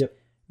has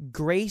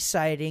gray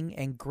siding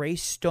and gray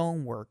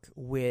stonework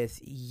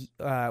with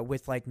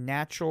like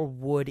natural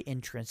wood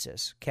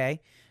entrances.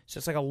 Okay, so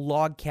it's like a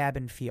log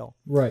cabin feel.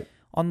 Right.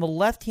 On the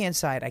left hand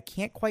side, I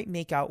can't quite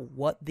make out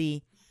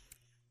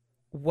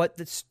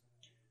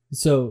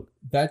So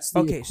that's the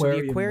aquarium. So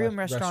the aquarium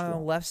restaurant on the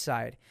left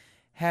side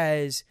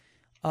has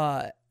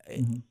a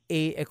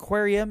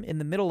aquarium in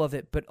the middle of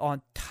it, but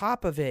on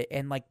top of it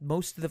and like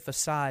most of the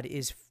facade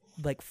is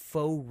like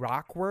faux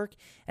rock work,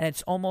 and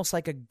it's almost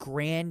like a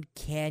Grand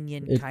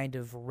Canyon kind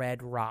of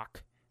red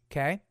rock.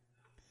 Okay?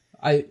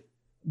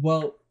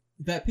 Well,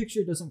 that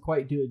picture doesn't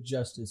quite do it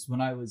justice. When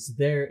I was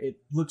there, it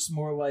looks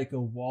more like a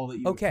wall that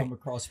you would come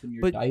across when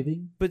you're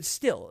diving. But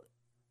still.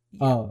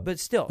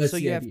 So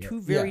you have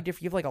two very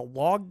different. You have like a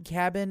log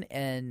cabin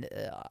and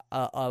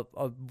a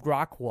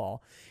rock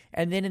wall,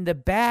 and then in the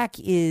back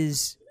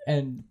is.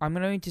 And I'm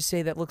going to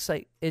say that looks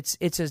like it's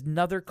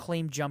another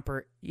claim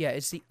jumper. Yeah,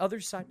 it's the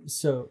other side.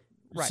 So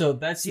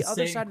that's the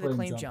other side of the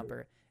claim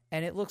jumper,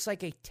 and it looks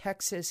like a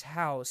Texas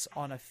house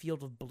on a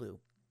field of blue.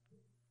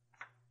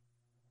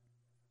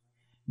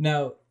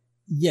 Now,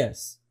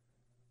 yes,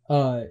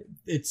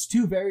 it's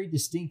two very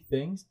distinct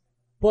things,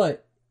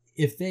 but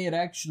if they had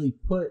actually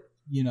put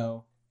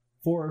 4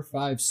 or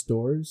 5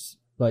 stores,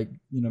 like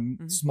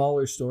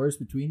smaller stores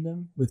between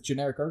them with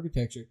generic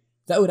architecture,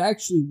 that would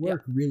actually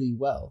work really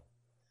well.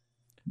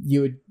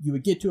 You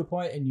would get to a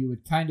point and you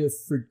would kind of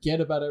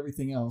forget about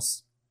everything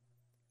else,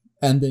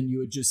 and then you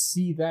would just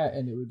see that,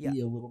 and it would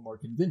be a little more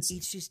convincing.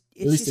 It's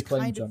at least the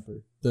claim jumper,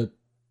 the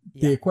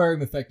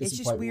aquarium effect. It's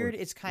just weird.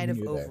 It's kind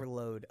of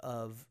overload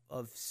of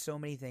so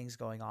many things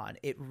going on.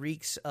 It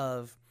reeks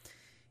of,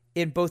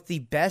 in both the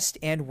best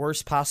and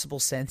worst possible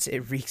sense,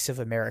 it reeks of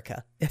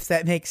America. If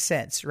that makes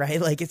sense,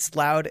 right? Like it's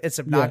loud, it's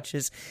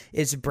obnoxious,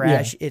 it's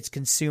brash, it's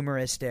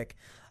consumeristic.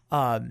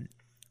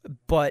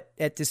 But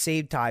at the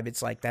same time,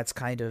 it's like that's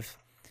kind of,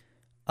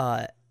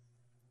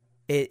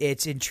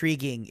 it's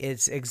intriguing,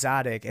 it's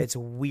exotic, it's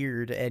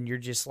weird, and you're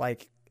just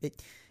like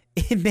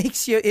it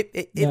makes you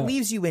it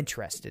leaves you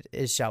interested,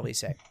 shall we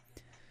say?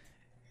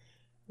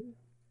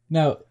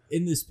 Now,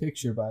 in this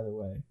picture, by the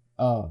way,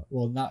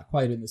 well, not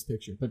quite in this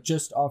picture, but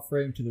just off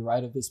frame to the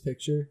right of this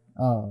picture.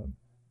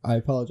 I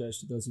apologize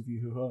to those of you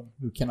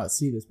who cannot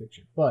see this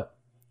picture, but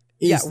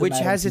which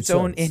has its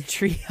own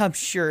entry, I'm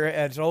sure,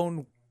 its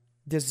own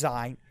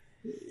design.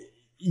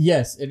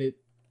 Yes, and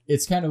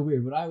it's kind of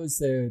weird. When I was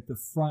there, the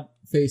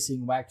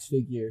front-facing wax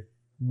figure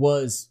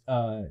was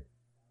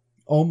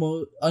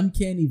almost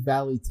uncanny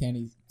valley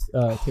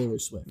Taylor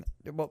Swift.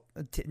 Well,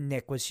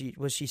 Nick, was she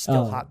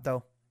still hot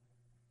though?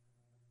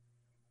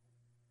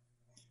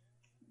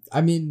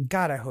 I mean,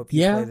 God, I hope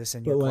you play this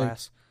in your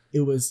class.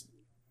 It was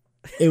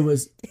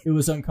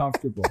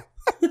uncomfortable.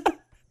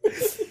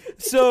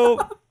 So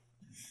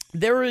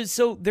there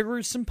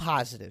were some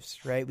positives,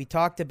 right? We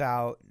talked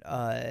about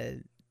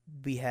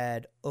we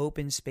had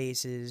open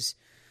spaces.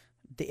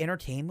 The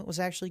entertainment was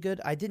actually good.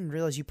 I didn't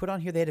realize you put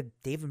on here they had a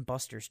Dave and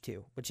Buster's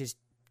too, which is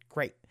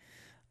great.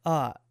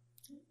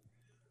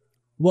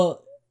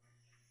 Well,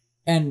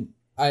 and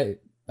I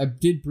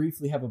did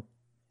briefly have a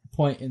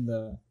point in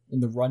the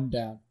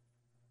rundown.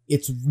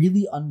 It's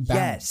really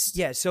unbalanced. Yes.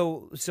 Yeah.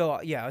 So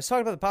yeah, I was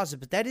talking about the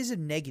positive, but that is a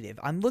negative.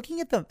 I'm looking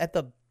at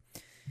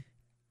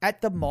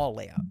the mall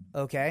layout,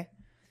 okay?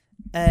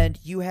 And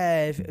you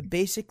have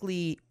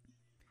basically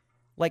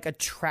like a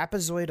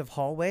trapezoid of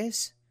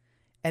hallways,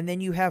 and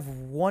then you have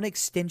one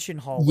extension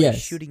hallway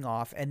shooting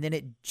off, and then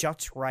it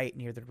juts right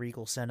near the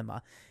Regal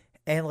Cinema.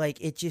 And like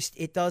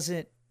it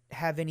doesn't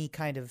have any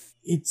kind of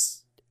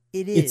It's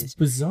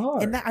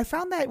bizarre. And I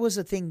found that was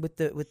a thing with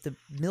the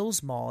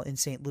Mills Mall in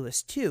St.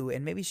 Louis too,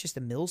 and maybe it's just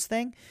a Mills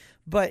thing.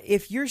 But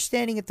if you're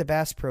standing at the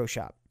Bass Pro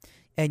Shop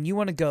and you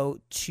want to go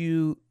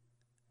to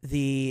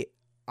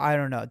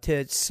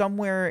to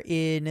somewhere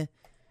in,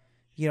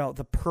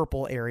 the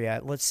purple area,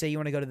 let's say you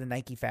want to go to the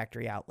Nike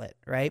factory outlet,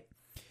 right?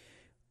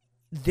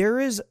 There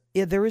is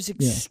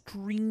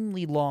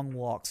extremely long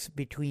walks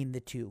between the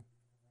two.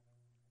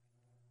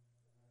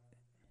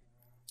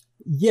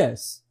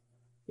 Yes,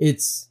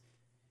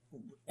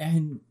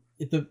 and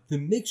the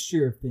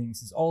mixture of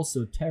things is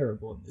also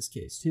terrible in this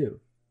case too,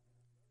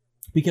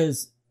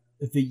 because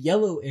the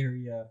yellow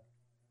area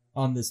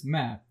on this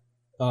map,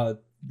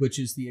 which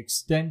is the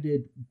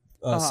extended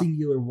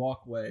singular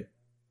walkway,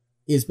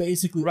 is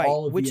basically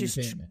all of the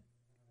entertainment.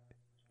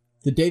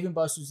 The Dave &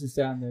 Buster's is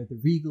down there. The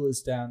Regal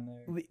is down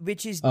there,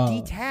 which is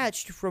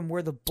detached from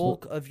where the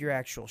bulk of your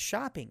actual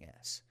shopping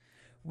is,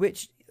 where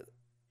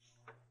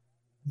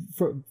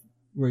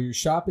your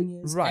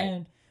shopping is, right?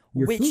 And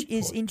your which food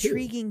is court,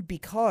 intriguing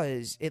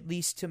because, at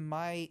least to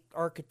my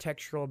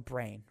architectural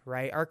brain,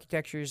 right?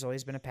 Architecture has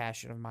always been a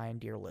passion of mine,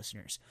 dear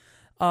listeners.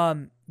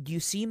 You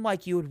seem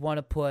like you would want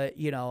to put,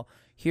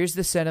 here's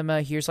the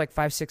cinema, here's like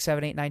 5, 6,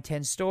 7, 8, 9,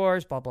 10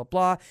 stores, blah, blah,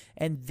 blah.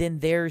 And then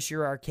there's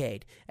your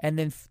arcade. And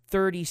then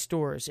 30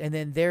 stores. And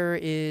then there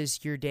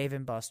is your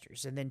Dave &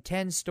 Buster's. And then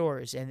 10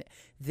 stores. And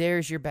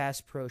there's your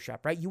Bass Pro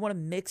Shop, right? You want to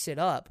mix it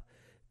up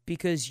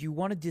because you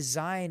want to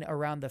design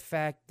around the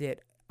fact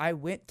that I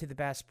went to the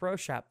Bass Pro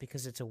Shop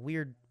because it's a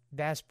weird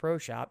Bass Pro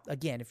Shop.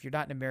 Again, if you're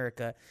not in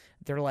America,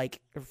 they're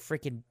like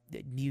freaking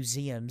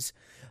museums.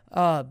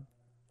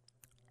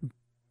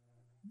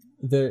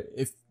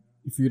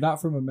 If you're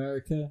not from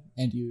America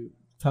and you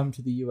come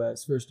to the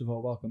U.S., first of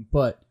all, welcome.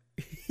 But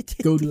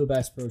go to a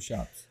Bass Pro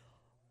Shop.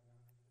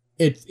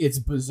 It's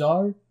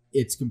bizarre.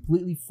 It's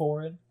completely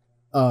foreign.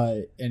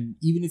 And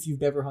even if you've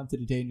never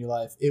hunted a day in your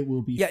life, it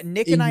will be. Yeah,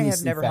 Nick and I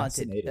have never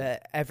hunted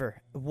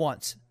ever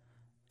once,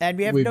 and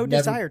we have no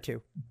desire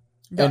to.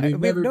 No,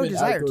 and we have no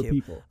desire to.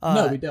 People.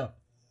 No, we don't.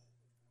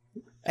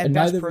 And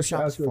Bass Pro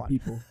Shop is fun.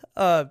 People.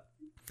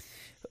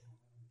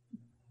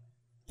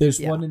 There's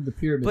one in the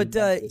pyramid.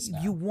 But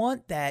you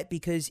want that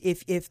because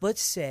if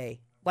let's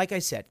say, like I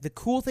said, the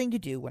cool thing to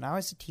do when I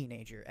was a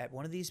teenager at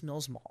one of these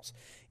Mills malls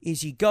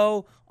is you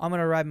go, I'm going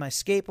to ride my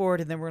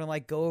skateboard, and then we're going to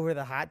like go over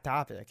the Hot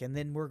Topic, and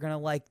then we're going to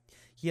like,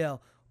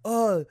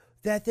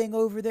 that thing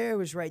over there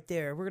was right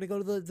there. We're going to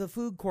go to the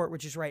food court,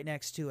 which is right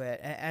next to it.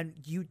 And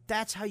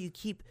that's how you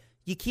keep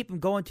them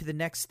going to the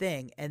next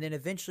thing. And then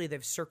eventually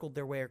they've circled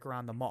their way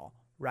around the mall,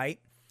 right?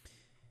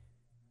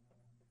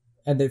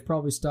 And they've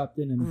probably stopped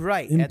in and at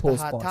the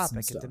Hot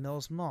Topic at the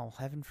Mills Mall.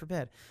 Heaven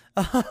forbid.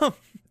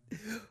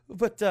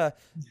 But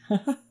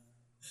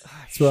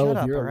shut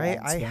up, all right?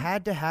 I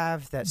had to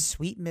have that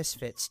sweet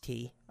Misfits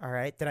tee, all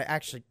right? That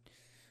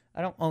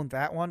I don't own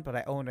that one, but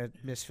I own a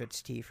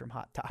Misfits tee from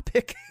Hot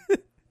Topic.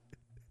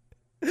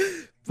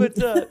 But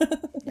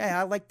yeah,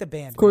 I like the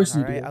band. Of course,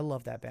 man, you do. I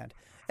love that band.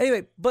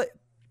 Anyway, but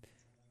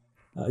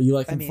you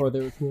like them before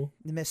they were cool.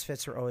 The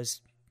Misfits are always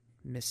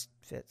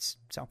Misfits,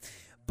 so.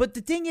 But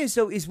the thing is,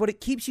 though, is what it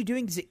keeps you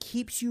doing is it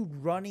keeps you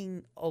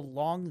running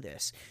along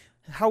this.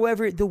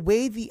 However, the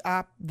way the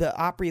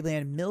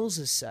Opryland Mills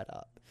is set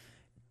up,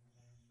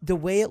 the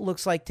way it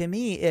looks like to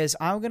me is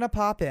I'm going to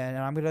pop in and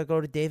I'm going to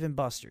go to Dave &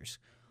 Buster's.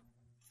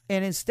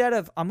 And instead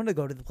of I'm going to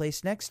go to the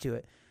place next to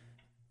it,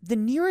 the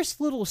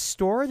nearest little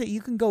store that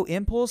you can go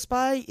impulse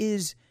buy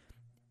is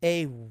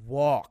a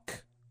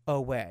walk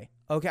away.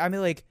 Okay? I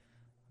mean, like...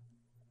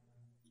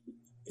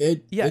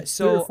 It's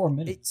 3 or 4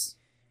 minutes.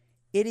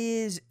 It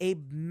is a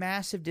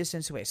massive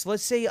distance away. So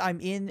let's say I'm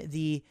in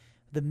the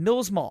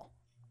Mills Mall,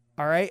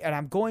 all right, and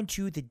I'm going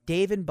to the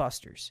Dave &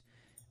 Buster's,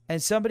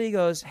 and somebody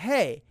goes,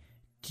 hey,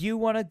 do you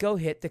want to go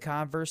hit the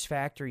Converse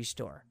factory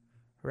store,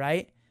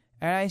 right?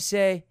 And I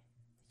say,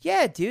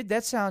 yeah, dude,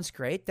 that sounds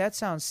great. That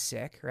sounds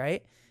sick,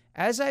 right?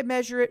 As I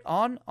measure it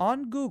on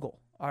Google,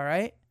 all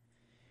right,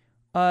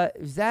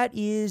 that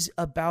is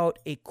about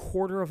a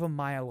quarter of a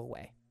mile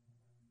away.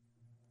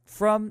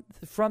 From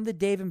the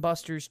Dave &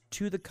 Buster's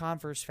to the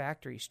Converse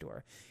factory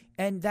store.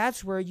 And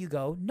that's where you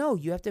go, no,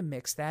 you have to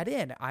mix that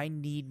in. I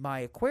need my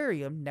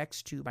aquarium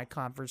next to my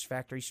Converse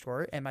factory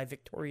store and my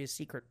Victoria's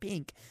Secret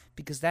pink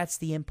because that's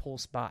the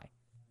impulse buy.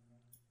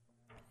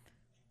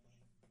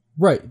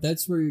 Right,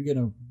 that's where you're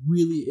gonna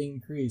really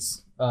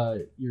increase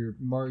your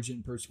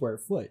margin per square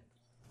foot.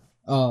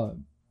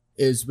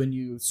 Is when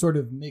you sort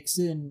of mix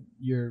in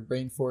your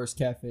rainforest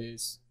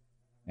cafes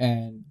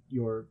and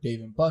your Dave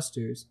and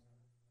Buster's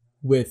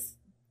with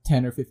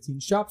 10 or 15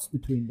 shops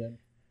between them,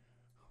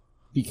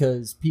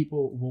 because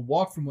people will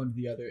walk from one to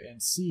the other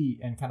and see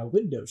and kind of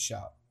window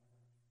shop,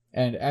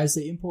 and as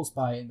they impulse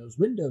buy in those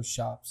window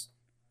shops,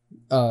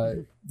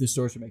 the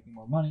stores are making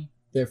more money.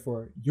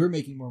 Therefore, you're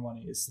making more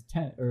money as the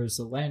tenant or as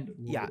the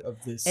landlord of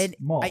this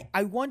mall.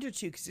 I wonder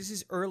too, because this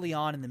is early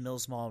on in the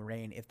Mills Mall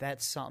reign, if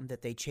that's something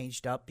that they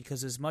changed up,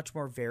 because it's much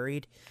more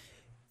varied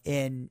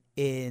in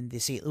the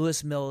St.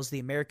 Louis Mills, the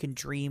American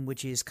Dream,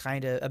 which is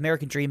kind of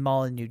American Dream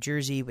Mall in New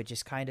Jersey, which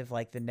is kind of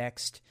like the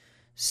next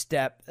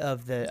step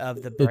of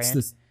the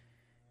brand.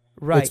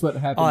 Right. It's what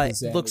happened.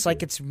 It looks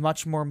like it's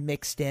much more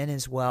mixed in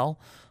as well.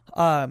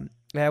 I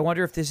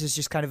wonder if this is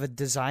just kind of a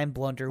design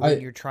blunder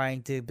when you're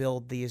trying to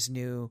build these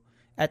new,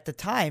 at the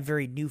time,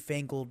 very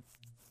newfangled,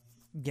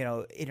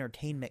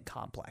 entertainment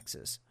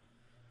complexes.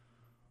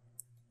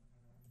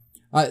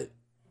 I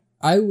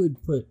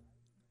would put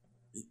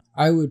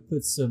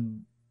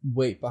some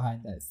weight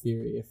behind that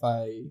theory if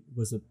I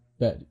was a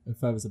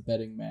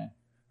betting man.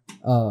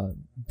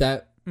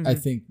 That I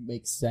think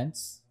makes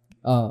sense.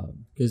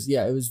 Because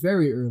it was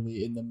very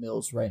early in the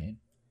Mills reign.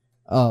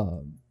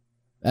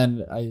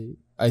 And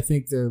I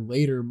think their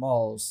later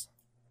malls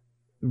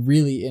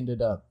really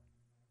ended up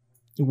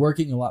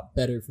working a lot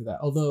better for that.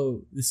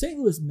 Although the St.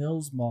 Louis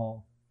Mills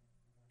Mall,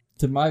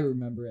 to my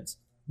remembrance,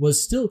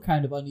 was still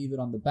kind of uneven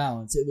on the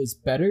balance. It was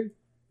better,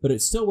 but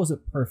it still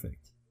wasn't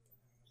perfect.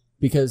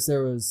 Because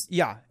there was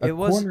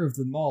corner of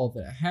the mall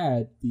that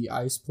had the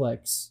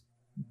Iceplex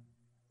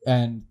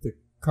and the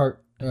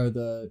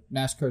the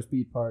NASCAR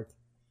Speed Park,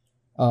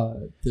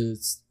 and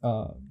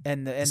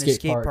the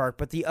skate park.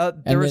 But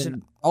there was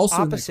an also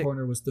opposite in that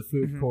corner was the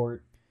food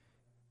court.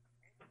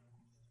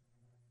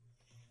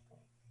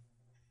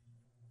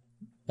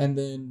 And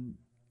then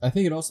I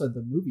think it also had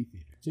the movie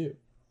theater too.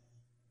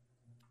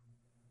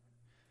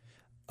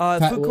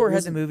 Food court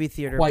had the movie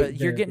theater, but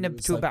you're getting up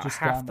to about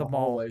half the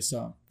mall.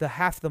 The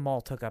half the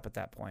mall took up at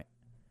that point.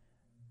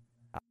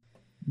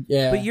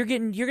 Yeah, but you're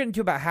getting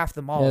to about half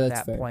the mall at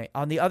that point.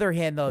 On the other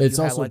hand, though, it's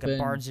you had like a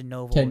Barnes and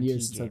Noble and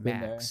TJ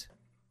Maxx.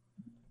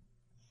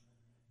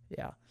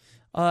 Yeah.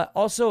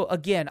 Also,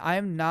 again, I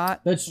am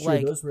not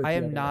I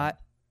am not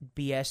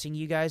BSing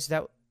you guys.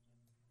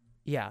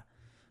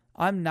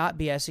 I'm not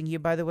BSing you.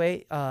 By the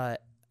way,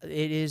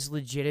 it is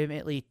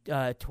legitimately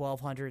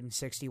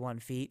 1,261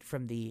 feet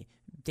from the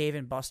Dave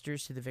and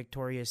Buster's to the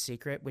Victoria's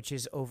Secret, which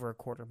is over a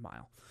quarter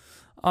mile.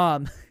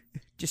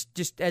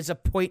 Just as a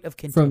point of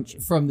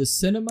contention. From the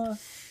cinema.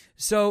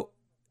 So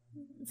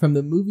from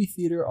the movie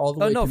theater all the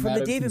way to from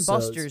the Dave and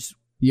Buster's.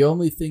 The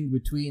only thing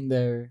between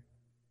there.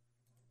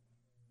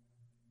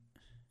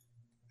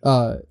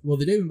 The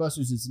Dave and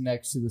Buster's is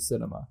next to the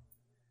cinema.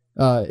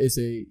 Is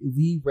a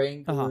Lee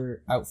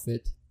Wrangler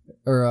outlet,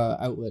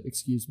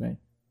 excuse me.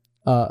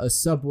 A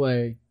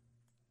Subway,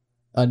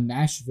 a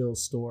Nashville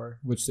store,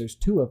 which there's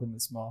two of in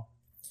this mall.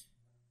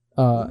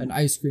 An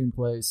ice cream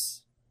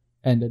place,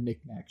 and a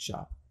knick-knack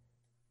shop.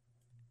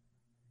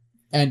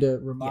 And a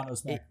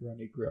Romano's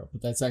Macaroni Grill,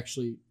 but that's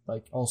actually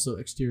also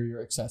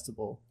exterior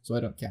accessible, so I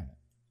don't count it.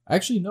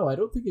 Actually, no, I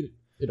don't think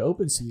it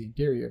opens to the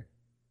interior.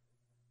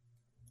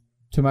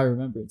 To my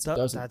remembrance, it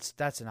doesn't.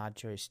 That's an odd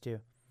choice too.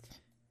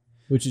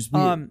 Which is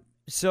weird.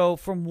 So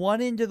from one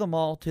end of the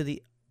mall to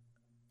the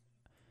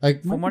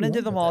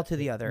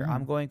other,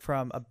 I'm going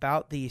from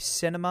about the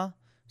cinema.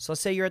 So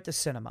let's say you're at the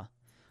cinema,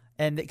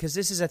 and because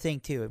this is a thing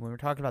too, and when we're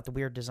talking about the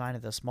weird design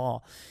of this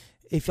mall,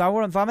 if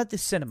I'm at the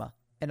cinema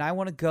and I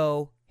want to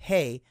go,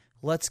 hey,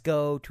 let's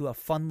go to a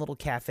fun little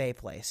cafe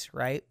place,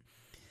 right?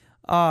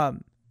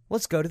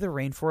 Let's go to the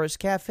Rainforest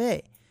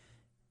Cafe.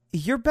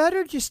 You're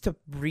better just to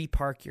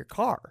repark your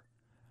car.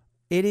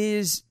 It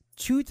is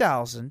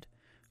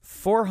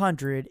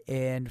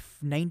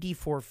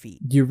 2,494 feet.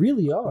 You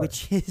really are,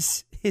 which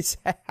is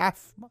a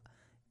half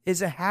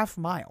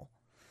mile.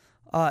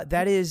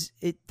 That's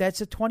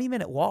a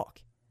 20-minute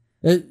walk.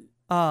 It's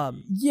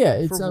from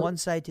one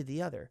side to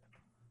the other.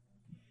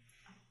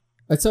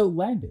 It's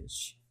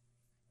outlandish.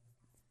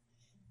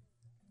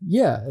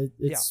 Yeah,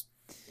 it's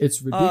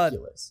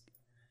ridiculous.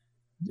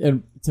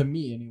 And to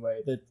me,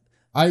 anyway, that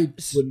I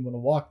wouldn't want to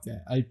walk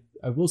that.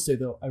 I will say,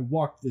 though, I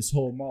walked this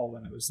whole mall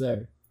when I was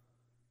there.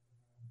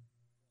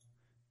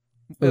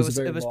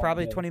 It was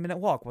probably a 20-minute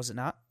walk, was it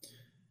not?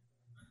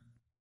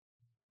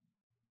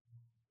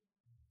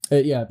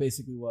 Yeah, it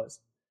basically was.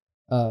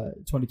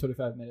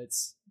 25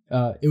 minutes.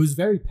 It was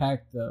very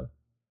packed, though.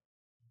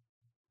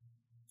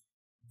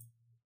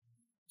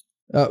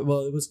 It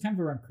was kind of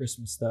around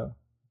Christmas, though.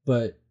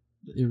 But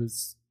it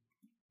was...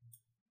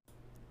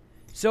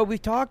 So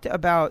we've talked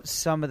about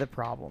some of the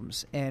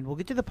problems, and we'll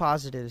get to the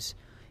positives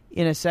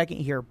in a second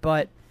here.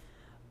 But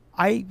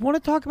I want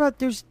to talk about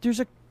there's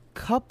a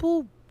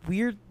couple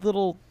weird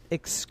little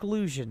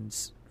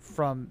exclusions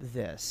from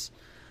this.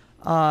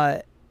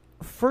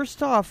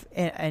 First off,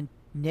 and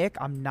Nick,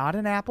 I'm not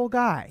an Apple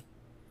guy,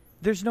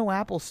 there's no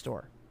Apple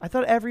Store. I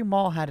thought every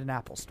mall had an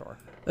Apple Store.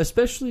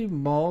 Especially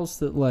malls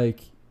that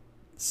like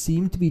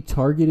seem to be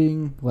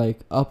targeting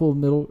like upper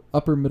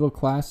middle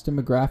class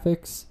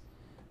demographics,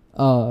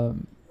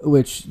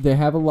 which they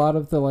have a lot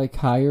of the like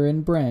higher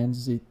end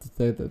brands.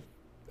 They're the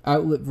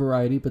outlet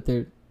variety, but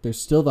they're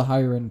still the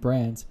higher end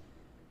brands.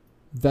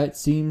 That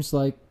seems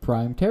like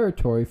prime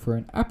territory for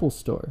an Apple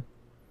Store.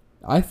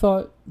 I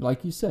thought,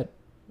 like you said,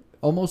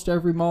 almost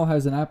every mall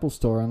has an Apple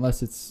Store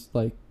unless it's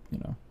like,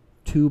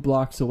 2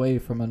 blocks away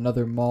from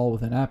another mall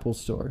with an Apple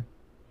Store.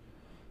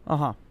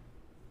 Uh-huh.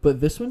 But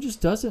this one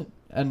just doesn't.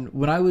 And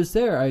when I was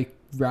there, I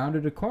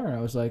rounded a corner.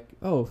 I was like,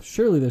 oh,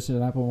 surely there's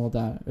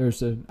an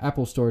there's an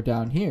Apple Store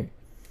down here.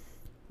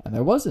 And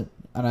there wasn't.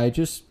 And I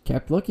just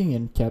kept looking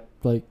and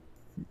kept like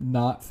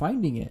not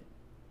finding it.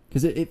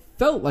 Because it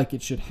felt like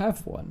it should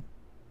have one.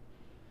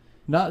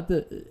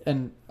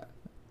 And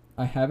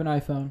I have an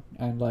iPhone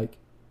and like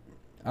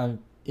I'm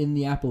in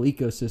the Apple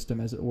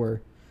ecosystem, as it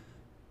were.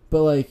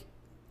 But like,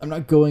 I'm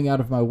not going out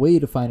of my way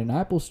to find an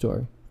Apple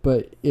Store.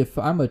 But if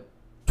I'm a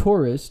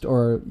tourist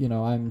or,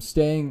 I'm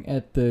staying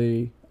at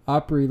the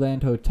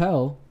Opryland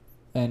Hotel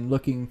and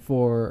looking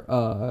for,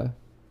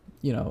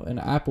 an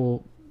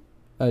Apple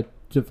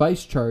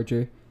device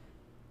charger,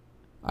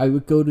 I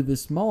would go to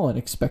this mall and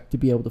expect to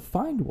be able to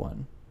find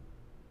one.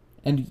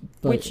 And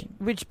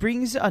which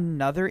brings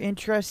another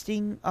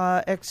interesting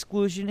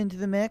exclusion into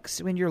the mix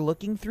when you're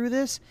looking through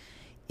this,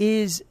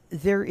 is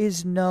there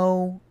is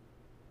no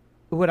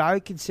what I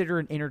would consider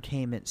an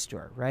entertainment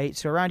store, right?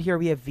 So around here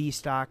we have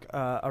V-Stock.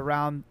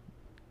 Around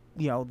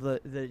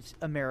the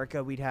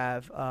America we'd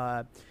have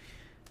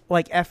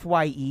like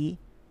FYE,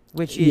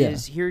 which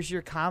is here's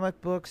your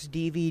comic books,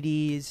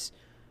 DVDs,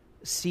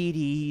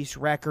 CDs,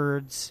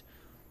 records.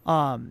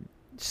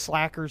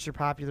 Slackers are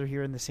popular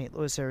here in the St.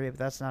 Louis area, but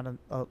that's not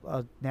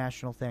a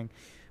national thing.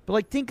 But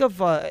like think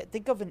of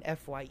an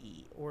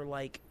FYE or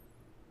like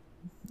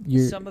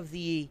some of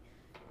the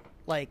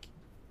like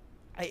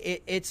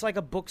it's like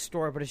a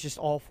bookstore, but it's just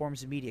all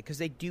forms of media because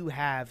they do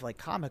have like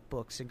comic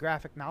books and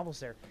graphic novels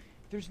there.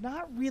 There's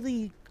not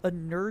really a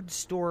nerd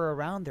store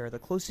around there. The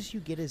closest you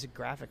get is a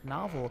graphic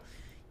novel.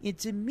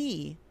 To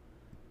me,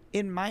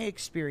 in my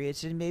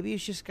experience, and maybe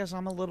it's just because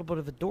I'm a little bit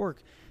of a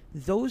dork,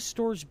 those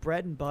stores'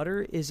 bread and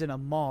butter is in a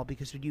mall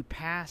because when you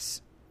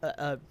pass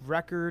a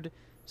record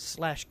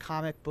 /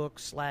 comic book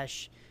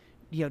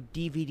 /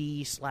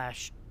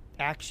 DVD /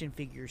 action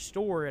figure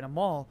store in a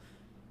mall,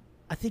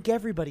 I think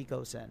everybody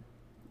goes in.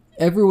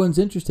 Everyone's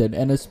interested,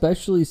 and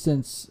especially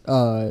since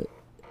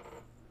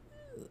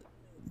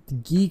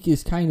geek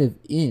is kind of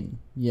in,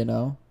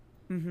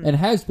 and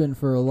has been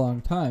for a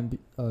long time.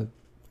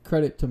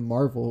 Credit to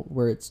Marvel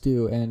where it's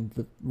due and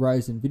the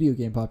rise in video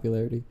game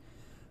popularity.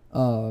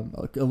 A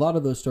lot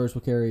of those stores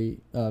will carry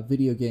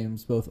video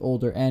games, both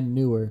older and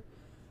newer.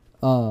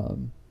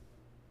 And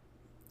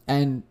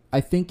I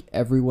think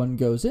everyone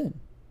goes in.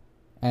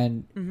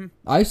 And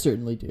I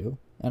certainly do.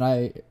 And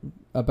I,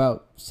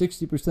 about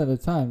 60% of the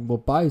time, will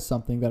buy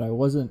something that I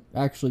wasn't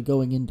actually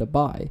going in to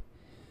buy.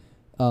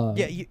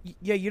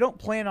 You don't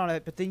plan on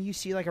it, but then you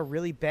see like a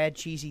really bad,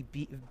 cheesy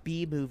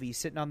B movie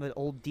sitting on the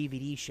old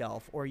DVD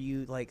shelf. Or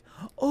you like,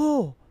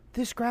 oh,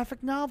 this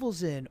graphic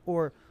novel's in.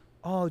 Or...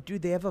 oh,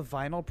 dude, they have a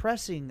vinyl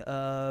pressing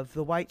of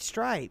the White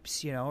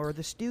Stripes, or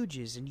the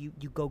Stooges, and you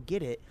go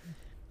get it.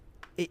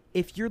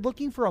 If you're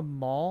looking for a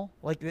mall,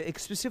 like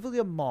specifically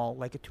a mall,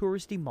 like a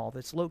touristy mall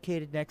that's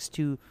located next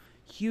to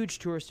huge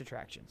tourist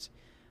attractions,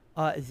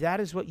 that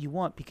is what you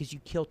want because you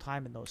kill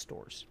time in those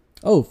stores.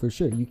 Oh, for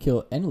sure. You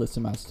kill endless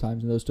amounts of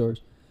times in those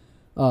stores.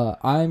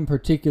 I'm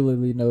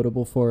particularly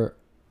notable for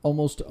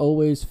almost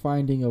always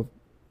finding a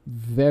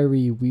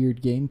very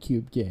weird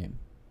GameCube game.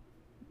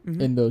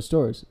 In those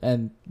stores,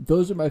 and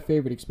those are my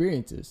favorite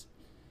experiences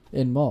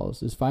in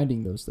malls, is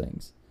finding those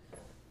things.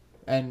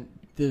 And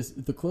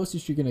the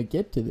closest you're gonna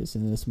get to this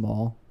in this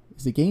mall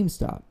is a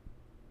GameStop,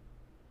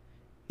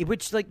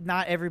 which like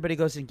not everybody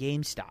goes in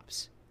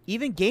GameStops.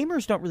 Even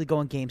gamers don't really go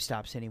in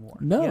GameStops anymore.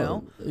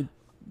 No,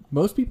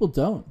 most people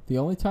don't. The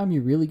only time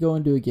you really go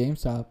into a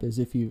GameStop is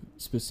if you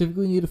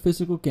specifically need a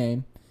physical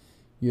game,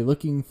 you're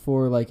looking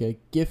for like a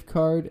gift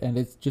card, and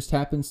it just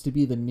happens to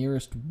be the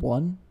nearest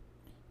one.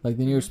 Like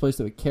the nearest place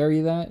that would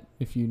carry that,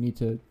 if you need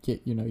to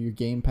get, your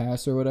Game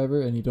Pass or whatever,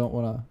 and you don't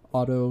want to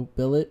auto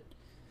bill it.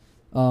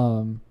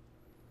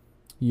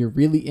 You're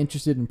really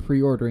interested in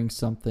pre-ordering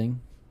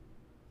something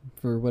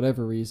for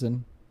whatever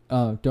reason.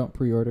 Don't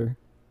pre-order.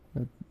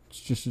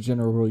 It's just a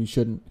general rule. You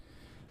shouldn't.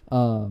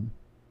 Or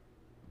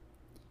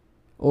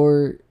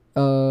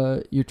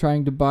you're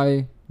trying to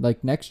buy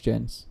like next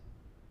gens.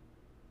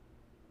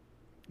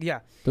 Yeah.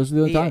 Those are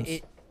the only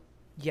times.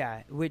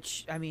 Yeah,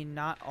 which, I mean,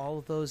 not all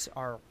of those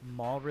are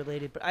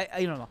mall-related, but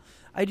I don't know.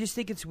 I just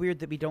think it's weird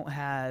that we don't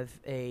have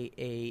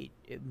a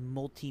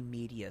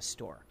multimedia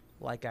store,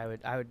 like I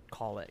would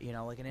call it,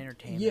 like an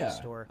entertainment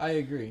store. Yeah, I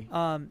agree.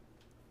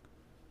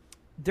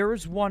 There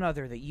was one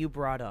other that you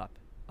brought up,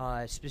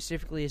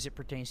 specifically as it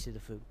pertains to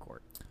the food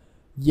court.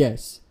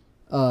 Yes.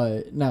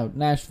 Now,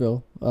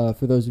 Nashville,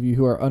 for those of you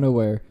who are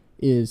unaware,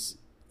 is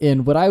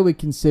in what I would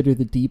consider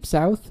the deep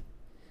south.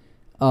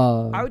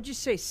 I would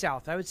just say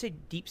south. I would say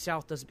deep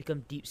south doesn't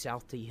become deep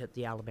south till you hit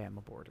the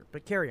Alabama border.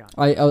 But carry on.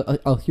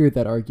 I'll hear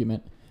that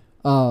argument.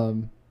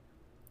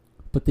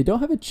 But they don't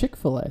have a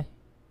Chick-fil-A.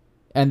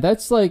 And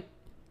that's like,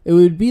 it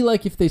would be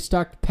like if they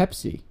stocked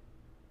Pepsi.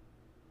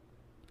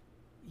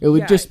 It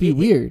would just be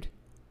weird.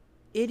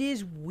 It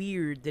is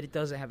weird that it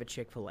doesn't have a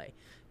Chick-fil-A.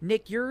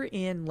 Nick, you're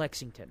in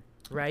Lexington,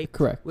 right?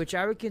 Correct. Which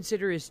I would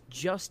consider is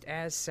just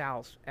as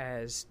south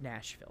as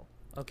Nashville.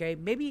 Okay?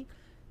 Maybe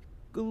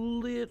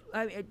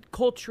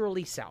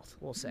culturally south,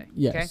 we'll say.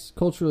 Yes, okay?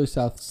 Culturally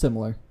south,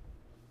 similar.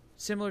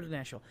 Similar to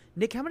Nashville.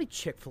 Nick, how many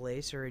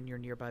Chick-fil-A's are in your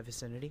nearby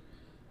vicinity?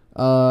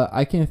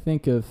 I can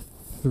think of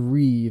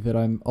 3 that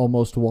I'm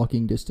almost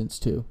walking distance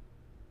to.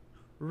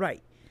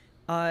 Right.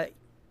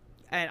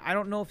 And I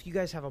don't know if you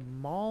guys have a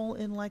mall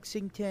in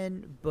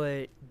Lexington,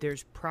 but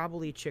there's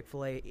probably a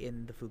Chick-fil-A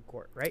in the food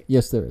court, right?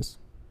 Yes, there is.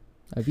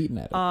 I've eaten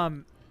at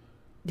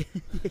it.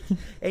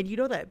 And you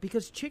know that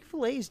because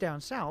Chick-fil-A is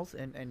down south,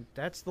 and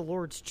that's the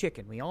Lord's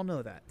chicken. We all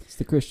know that. It's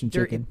the Christian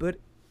chicken.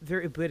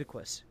 They're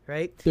ubiquitous,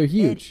 right? They're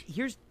huge.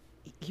 And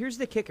here's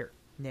the kicker,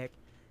 Nick,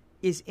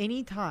 is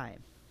any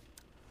time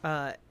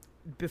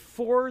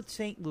before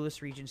St.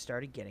 Louis region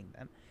started getting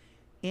them,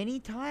 any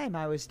time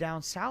I was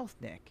down south,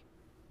 Nick,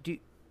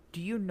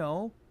 do you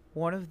know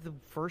one of the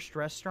first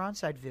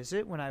restaurants I'd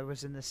visit when I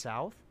was in the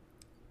South?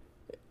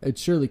 It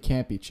surely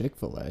can't be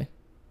Chick-fil-A.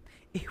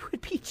 It would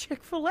be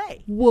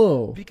Chick-fil-A.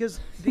 Whoa. Because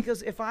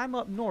if I'm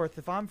up north,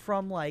 if I'm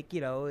from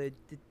you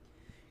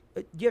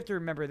have to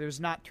remember there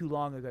was not too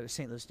long ago that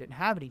St. Louis didn't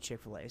have any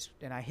Chick-fil-A's,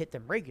 and I hit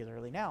them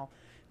regularly now.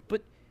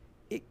 But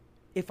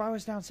if I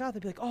was down south,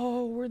 I'd be like,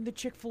 oh, we're in the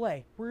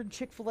Chick-fil-A. We're in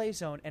Chick-fil-A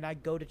zone, and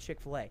I'd go to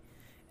Chick-fil-A.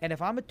 And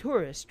if I'm a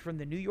tourist from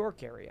the New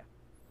York area,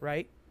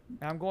 right,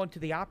 and I'm going to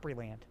the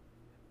Opryland,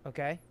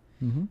 okay,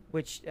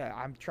 which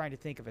I'm trying to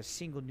think of a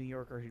single New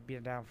Yorker who'd be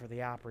down for the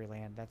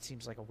Opryland. That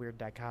seems like a weird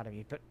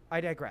dichotomy, but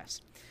I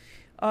digress.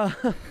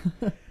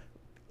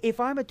 If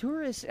I'm a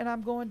tourist and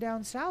I'm going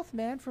down south,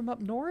 man, from up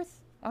north,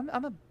 I'm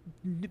a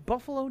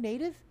Buffalo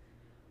native,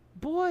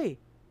 boy,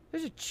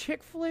 there's a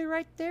Chick-fil-A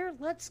right there.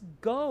 Let's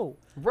go.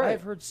 Right.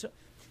 I've heard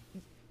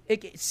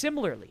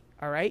similarly,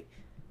 all right?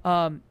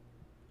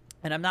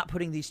 And I'm not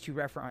putting these two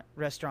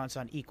restaurants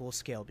on equal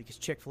scale because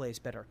Chick-fil-A is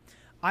better.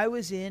 I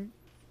was in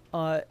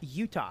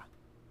Utah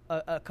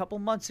a couple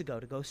months ago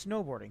to go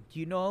snowboarding. Do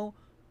you know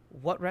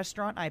what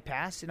restaurant I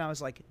passed? And I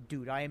was like,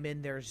 dude, I am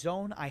in their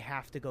zone. I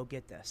have to go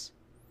get this.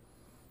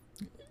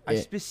 I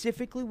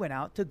specifically went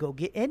out to go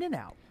get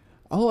In-N-Out.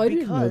 Oh, I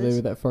didn't know they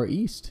were that far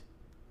east.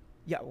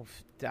 Yeah, well,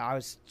 I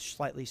was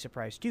slightly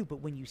surprised too. But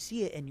when you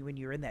see it and when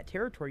you're in that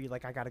territory, you're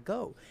like, I got to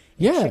go.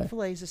 And yeah.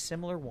 Chick-fil-A is a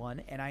similar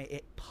one, and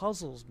it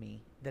puzzles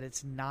me that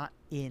it's not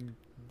in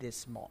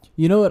this mall.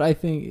 You know what I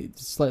think?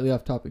 It's slightly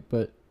off topic,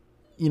 but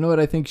you know what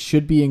I think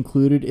should be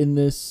included in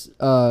this?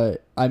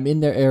 I'm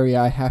in their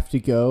area, I have to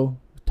go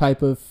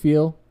type of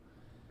feel.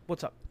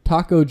 What's up?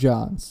 Taco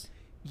John's.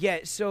 Yeah,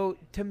 so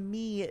to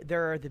me,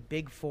 there are the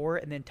big 4,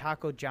 and then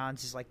Taco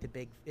John's is like the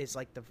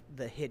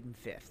hidden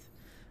 5th.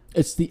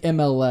 It's the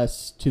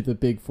MLS to the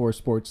big 4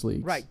 sports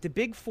leagues. Right. The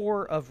big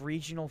 4 of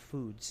regional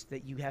foods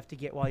that you have to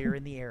get while you're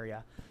in the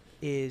area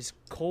is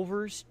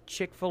Culver's,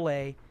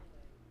 Chick-fil-A,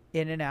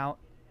 In-N-Out,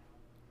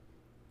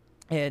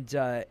 and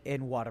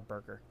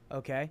Whataburger.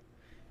 Okay?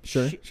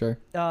 Sure.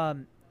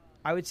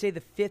 I would say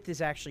the 5th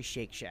is actually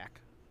Shake Shack,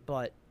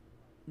 but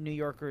New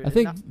Yorkers... I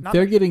think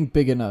they're getting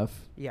big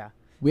enough. Yeah.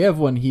 We have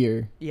one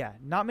here. Yeah.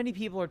 Not many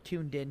people are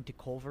tuned in to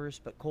Culver's,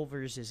 but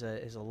Culver's is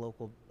a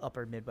local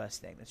upper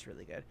Midwest thing that's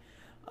really good.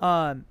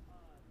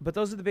 But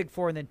those are the big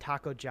 4, and then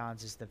Taco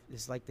John's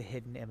is like the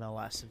hidden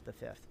MLS of the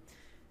 5th.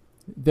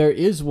 There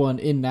is one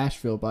in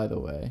Nashville, by the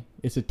way.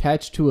 It's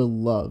attached to a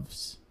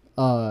Love's,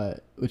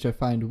 which I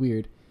find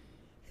weird.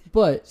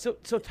 But so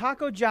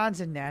Taco John's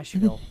in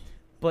Nashville,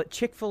 but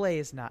Chick-fil-A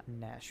is not in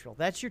Nashville.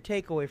 That's your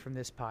takeaway from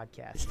this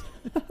podcast.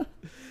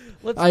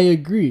 I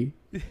agree.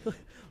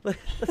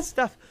 Let's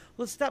stop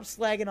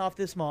slagging off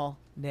this mall,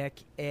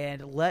 Nick,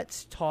 and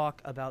let's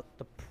talk about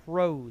the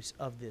pros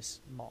of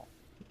this mall.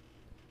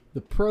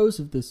 The pros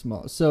of this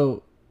mall.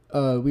 So,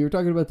 we were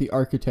talking about the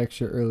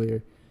architecture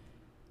earlier,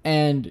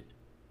 and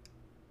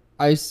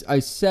I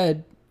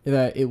said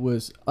that it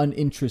was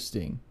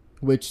uninteresting,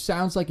 which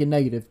sounds like a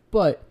negative,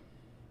 but,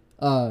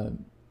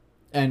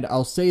 and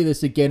I'll say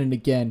this again and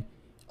again,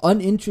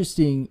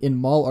 uninteresting in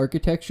mall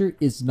architecture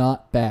is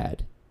not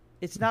bad.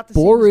 It's not the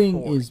boring same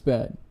as boring. Is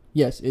bad.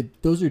 Yes,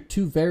 those are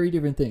two very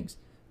different things.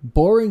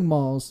 Boring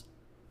malls,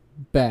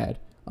 bad.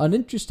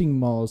 Uninteresting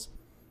malls,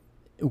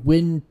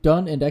 when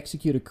done and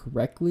executed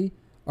correctly,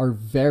 are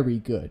very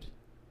good.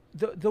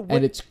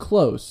 And it's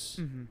close.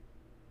 Mm-hmm.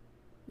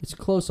 It's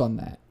close on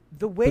that.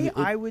 The way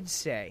I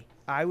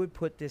would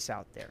put this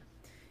out there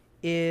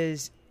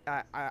is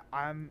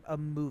I'm a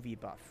movie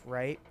buff,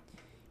 right?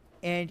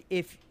 And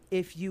if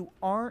you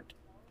aren't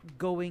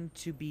going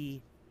to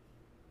be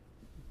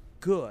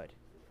good,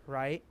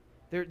 right?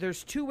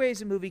 There's 2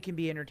 ways a movie can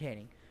be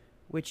entertaining,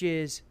 which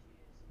is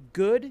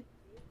good,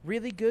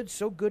 really good,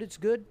 so good it's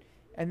good,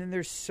 and then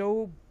there's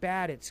so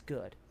bad it's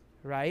good,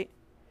 right?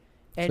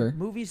 And Sure.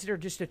 movies that are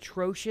just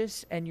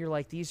atrocious, and you're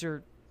like, these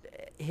are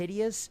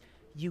hideous.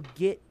 You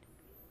get,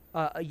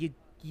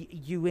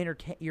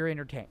 you're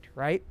entertained,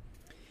 right?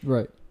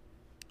 Right.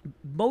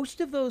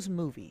 Most of those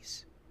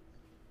movies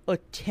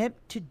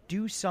attempt to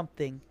do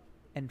something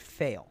and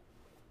fail.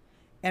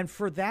 And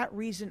for that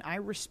reason, I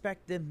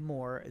respect them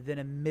more than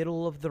a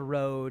middle of the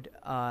road,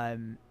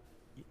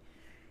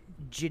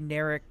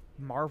 generic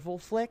Marvel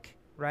flick,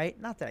 right?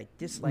 Not that I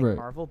dislike Right.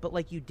 Marvel, but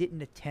like, you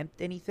didn't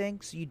attempt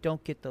anything, so you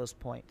don't get those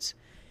points.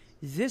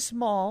 This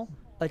mall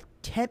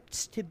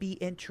attempts to be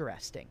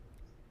interesting,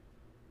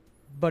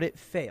 but it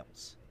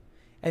fails.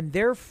 And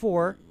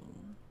therefore,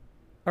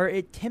 or it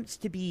attempts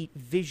to be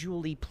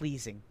visually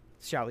pleasing,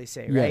 shall we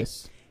say, right?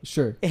 Yes.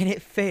 Sure. And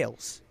it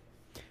fails.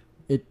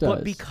 It does.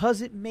 But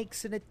because it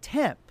makes an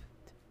attempt,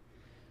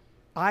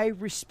 I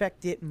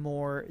respect it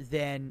more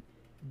than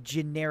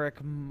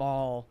generic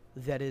mall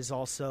that is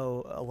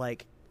also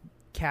like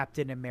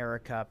Captain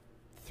America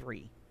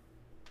 3.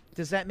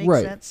 Does that make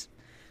Right. sense?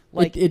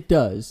 Like, it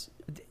does.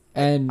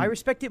 And I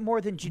respect it more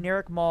than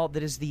generic mall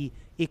that is the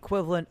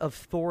equivalent of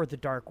Thor: The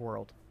Dark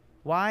World.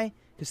 Why?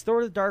 Because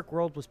Thor: The Dark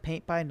World was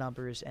paint by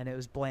numbers, and it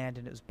was bland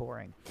and it was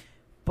boring.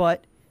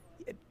 But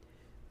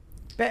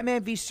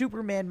Batman v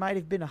Superman might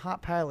have been a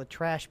hot pile of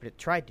trash, but it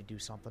tried to do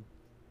something.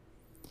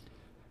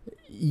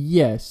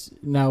 yes.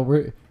 Now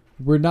we're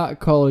not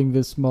calling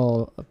this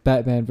mall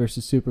Batman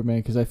versus Superman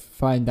because I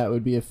find that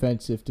would be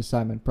offensive to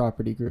Simon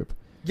Property Group.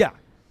 Yeah.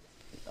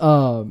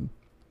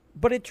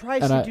 But it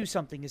tries to do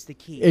something is the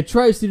key. It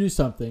tries to do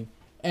something,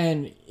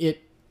 and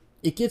it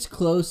gets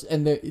close,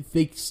 and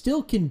they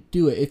still can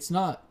do it. It's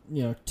not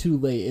too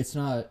late. It's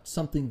not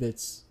something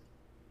that's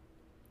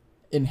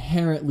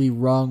inherently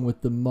wrong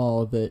with the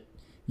mall that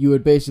you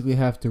would basically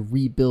have to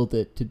rebuild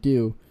it to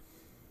do.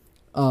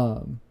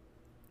 But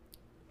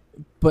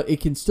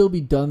it can still be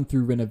done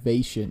through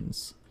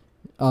renovations.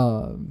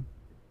 Letting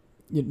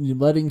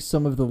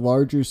some of the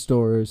larger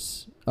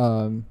stores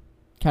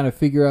kind of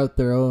figure out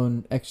their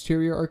own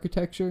exterior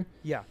architecture.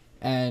 Yeah.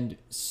 And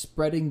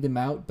spreading them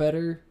out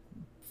better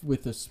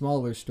with the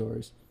smaller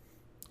stores.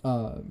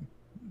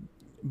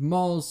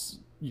 Malls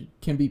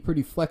can be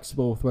pretty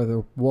flexible with where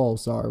their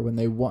walls are when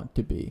they want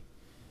to be.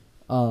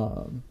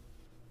 And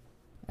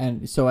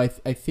so I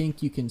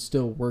think you can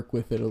still work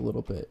with it a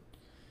little bit.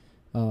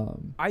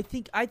 I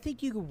think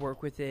you could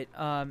work with it.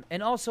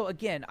 And also,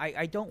 again,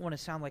 I don't want to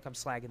sound like I'm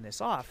slagging this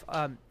off.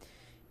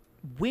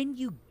 When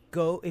you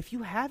go, if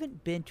you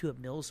haven't been to a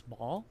Mills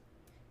Mall,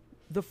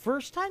 the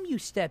first time you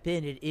step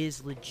in, it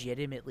is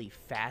legitimately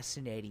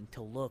fascinating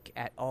to look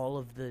at all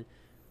of the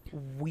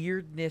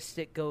weirdness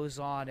that goes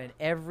on, and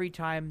every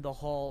time the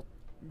hall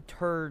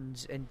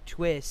turns and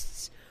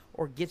twists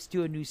or gets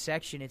to a new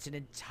section, it's an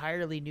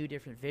entirely new,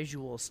 different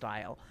visual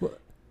style. Well,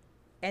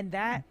 and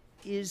that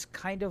is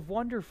kind of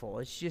wonderful.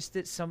 It's just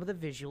that some of the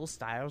visual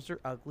styles are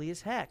ugly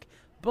as heck.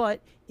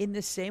 But in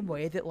the same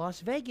way that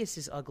Las Vegas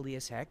is ugly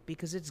as heck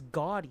because it's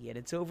gaudy and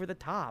it's over the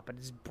top and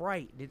it's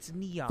bright and it's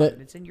neon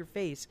and it's in your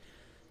face.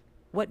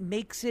 What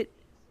makes it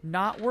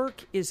not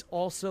work is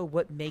also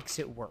what makes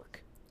it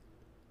work.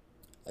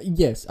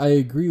 Yes, I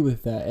agree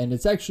with that. And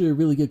it's actually a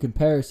really good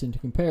comparison to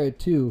compare it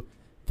to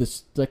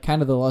the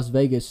kind of the Las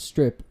Vegas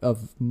strip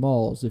of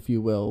malls, if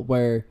you will,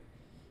 where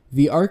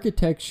the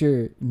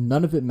architecture,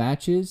 none of it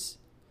matches,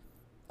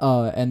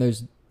 and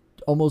there's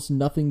almost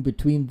nothing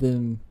between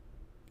them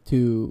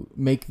to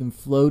make them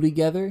flow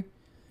together,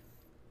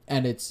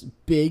 and it's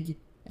big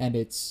and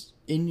it's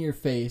in your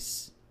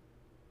face,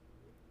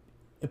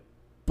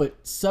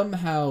 but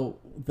somehow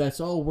that's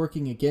all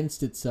working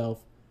against itself,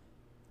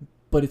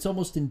 but it's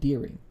almost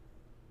endearing.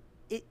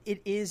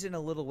 It is in a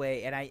little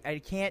way, and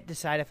I can't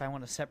decide if I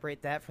want to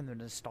separate that from the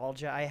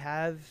nostalgia I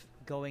have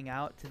going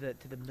out to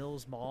the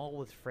Mills Mall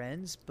with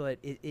friends, but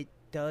it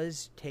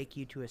does take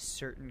you to a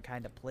certain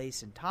kind of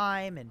place and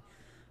time, and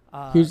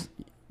here's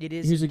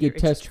a good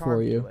test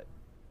for you.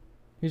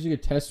 Here's a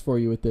good test for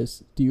you with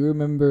this. Do you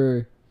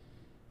remember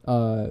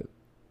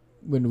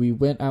when we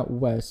went out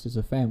west as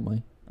a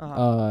family?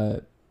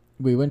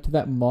 We went to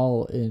that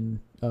mall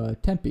in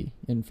Tempe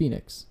in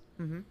Phoenix.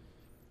 Mm-hmm.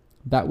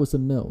 That was a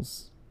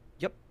Mills.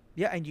 Yep.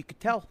 Yeah, and you could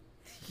tell.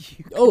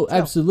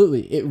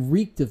 Absolutely. It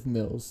reeked of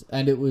Mills,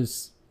 and it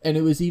was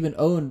even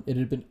owned. It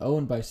had been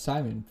owned by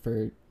Simon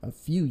for a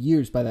few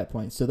years by that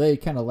point, so they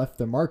kind of left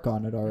their mark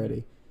on it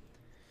already.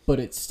 But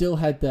it still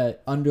had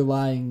that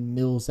underlying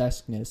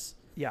Mills-esqueness.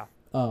 Yeah.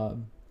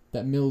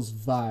 That Mills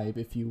vibe,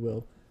 if you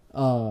will.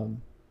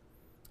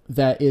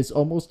 That is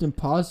almost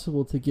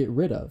impossible to get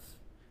rid of.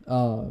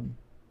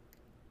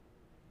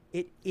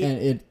 It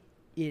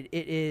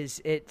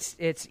is.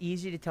 It's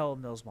easy to tell a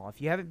Mills Mall.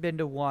 If you haven't been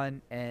to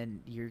one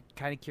and you're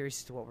kind of curious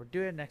as to what we're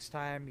doing next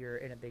time you're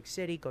in a big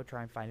city, go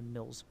try and find a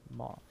Mills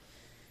Mall.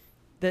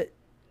 The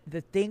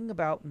thing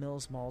about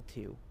Mills Mall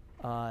too,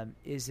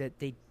 is that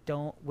they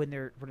don't when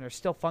they're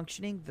still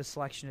functioning, the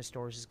selection of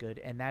stores is good,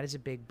 and that is a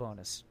big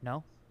bonus.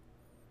 No?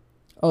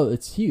 Oh,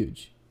 it's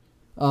huge.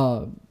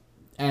 And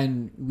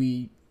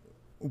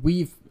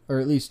or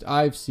at least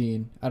I've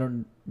seen,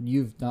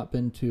 you've not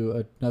been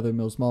to another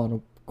Mills Mall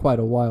in quite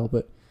a while,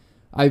 but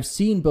I've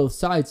seen both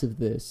sides of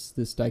this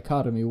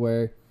dichotomy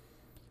where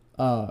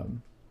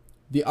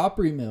the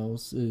Opry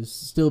Mills is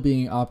still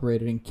being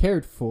operated and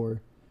cared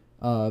for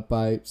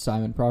by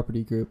Simon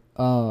Property Group.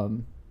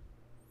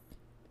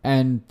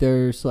 And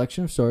their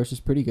selection of stores is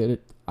pretty good.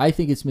 I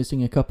think it's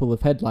missing a couple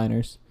of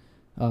headliners,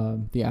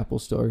 the Apple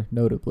Store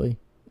notably,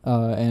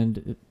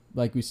 and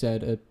like we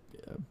said, a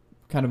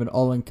kind of an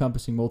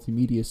all-encompassing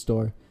multimedia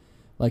store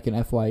like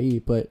an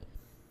FYE. But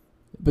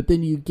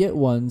then you get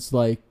ones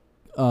like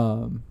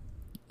the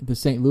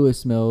St.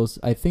 Louis Mills,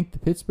 I think the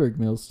Pittsburgh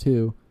Mills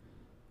too,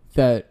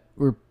 that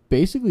were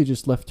basically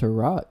just left to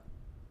rot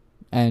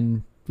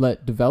and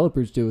let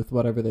developers do with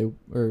whatever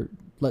or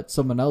let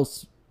someone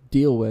else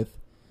deal with,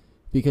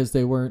 because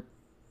they were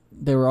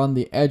on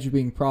the edge of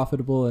being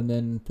profitable, and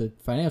then the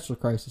financial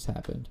crisis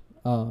happened.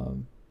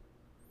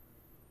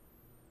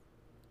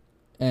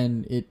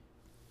 And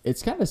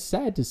it's kind of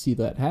sad to see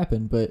that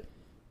happen, but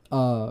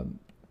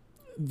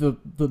the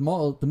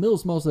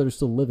Mills malls that are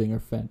still living are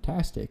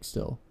fantastic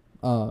still,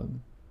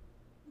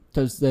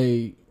 because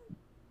they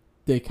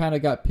kind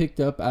of got picked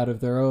up out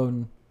of their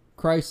own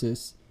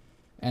crisis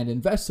and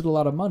invested a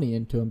lot of money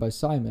into them by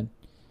Simon,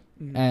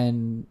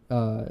 and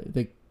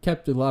they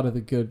kept a lot of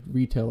the good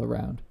retail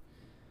around,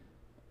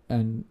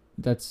 and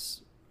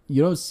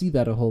you don't see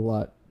that a whole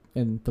lot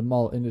in the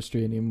mall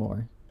industry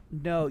anymore.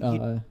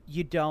 No,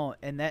 you don't,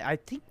 and that I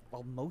think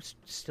most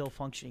still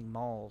functioning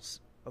malls,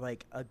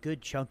 like a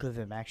good chunk of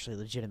them, actually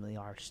legitimately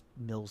are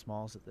Mills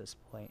malls at this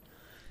point.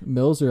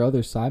 Mills or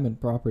other Simon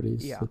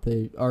properties that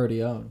they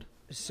already owned.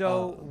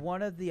 So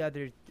one of the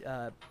other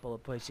bullet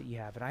points that you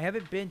have, and I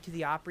haven't been to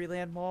the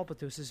Opryland Mall, but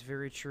this is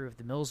very true of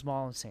the Mills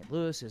Mall in St.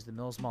 Louis, is the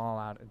Mills Mall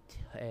out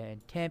in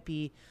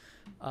Tempe.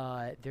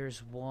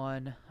 There's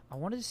one, I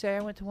wanted to say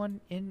I went to one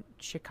in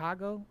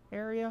Chicago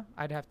area.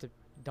 I'd have to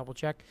double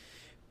check.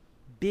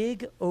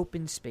 Big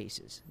open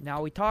spaces.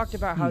 Now, we talked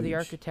about how the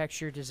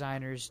architecture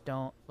designers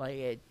don't,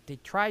 like, they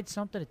tried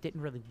something that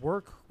didn't really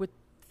work with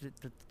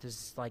the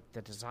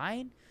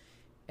design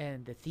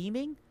and the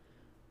theming.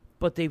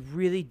 But they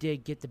really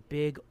did get the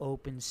big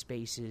open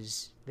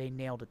spaces. They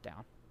nailed it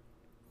down.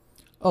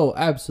 Oh,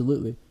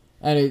 absolutely.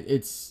 And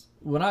it's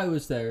when I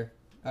was there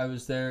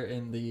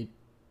in the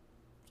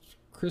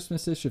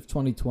Christmas-ish of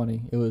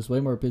 2020. It was way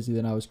more busy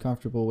than I was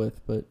comfortable with,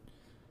 but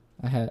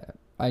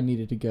I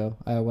needed to go.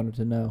 I wanted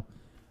to know.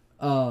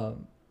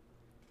 And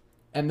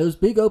those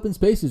big open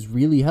spaces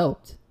really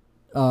helped.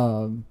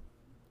 The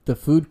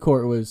food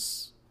court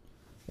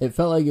it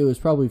felt like it was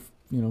probably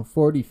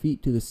 40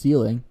 feet to the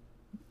ceiling.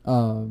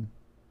 And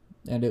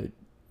I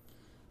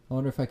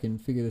wonder if I can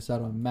figure this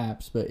out on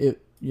maps, but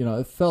it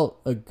felt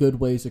a good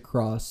ways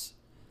across,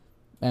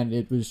 and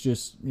it was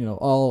just,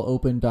 all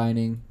open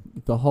dining.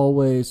 The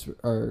hallways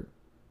are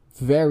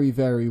very,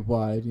 very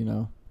wide,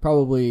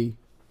 probably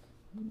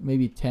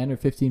maybe 10 or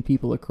 15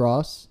 people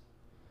across,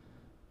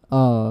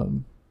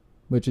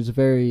 which is a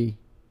very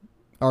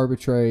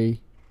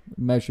arbitrary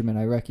measurement,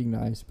 I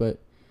recognize,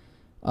 but,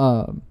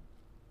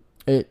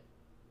 it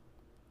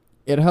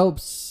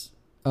helps.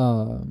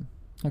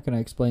 How can I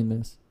explain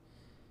this?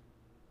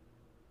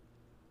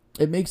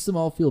 It makes them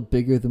all feel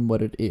bigger than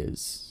what it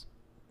is.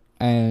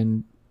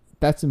 And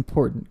that's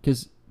important,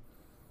 because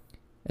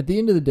at the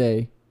end of the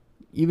day,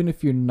 even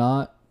if you're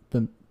not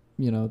the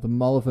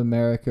Mall of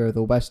America or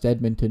the West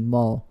Edmonton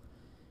Mall,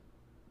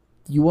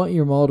 you want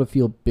your mall to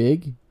feel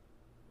big,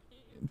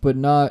 but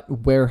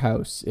not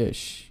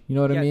warehouse-ish. You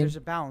know what I mean? Yeah, there's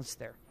a balance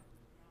there.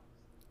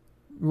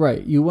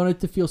 Right. You want it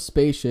to feel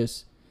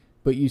spacious,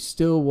 but you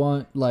still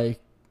want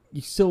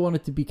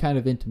it to be kind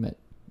of intimate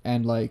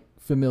and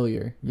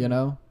familiar,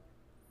 and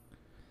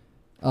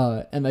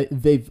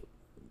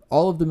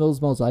all of the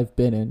Mills malls I've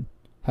been in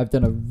have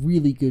done a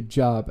really good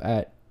job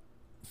at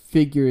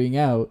figuring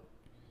out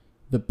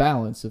the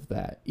balance of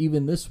that.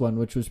 Even this one,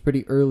 which was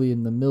pretty early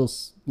in the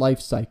Mills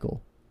life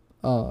cycle,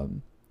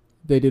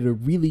 they did a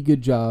really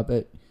good job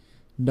at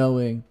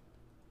knowing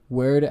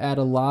where to add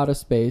a lot of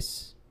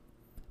space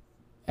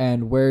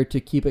and where to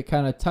keep it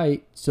kind of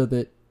tight so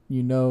that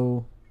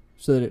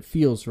so that it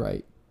feels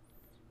right,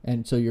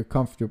 and so you're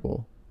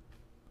comfortable.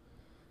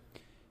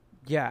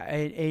 Yeah,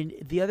 and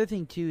the other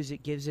thing, too, is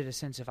it gives it a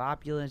sense of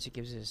opulence, it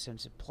gives it a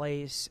sense of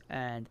place,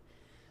 and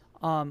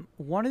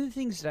one of the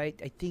things that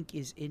I think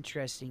is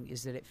interesting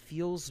is that it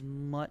feels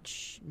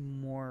much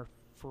more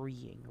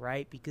freeing,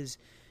 right? Because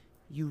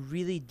you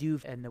really do,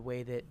 and the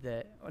way that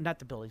the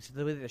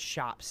way that the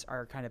shops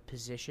are kind of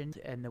positioned,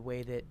 and the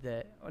way that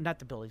the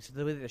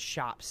way that the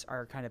shops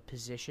are kind of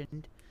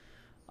positioned,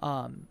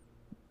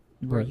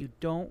 where you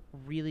don't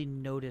really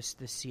notice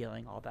the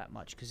ceiling all that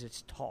much because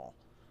it's tall.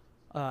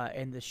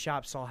 And the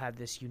shops all have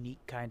this unique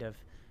kind of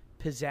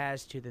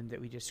pizzazz to them that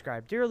we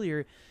described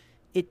earlier.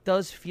 It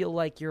does feel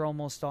like you're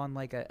almost on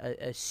like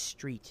a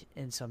street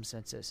in some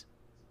senses.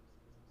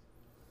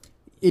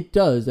 It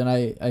does, and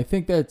I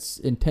think that's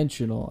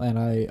intentional, and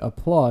I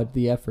applaud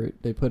the effort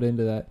they put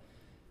into that,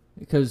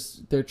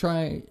 because they're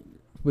trying,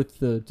 with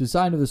the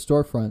design of the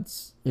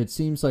storefronts, it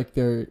seems like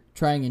they're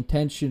trying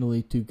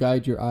intentionally to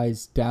guide your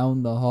eyes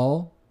down the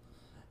hall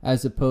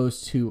as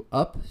opposed to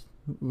up,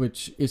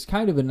 which is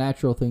kind of a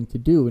natural thing to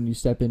do when you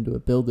step into a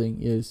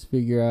building, is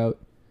figure out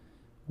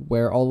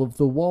where all of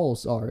the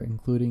walls are,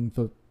 including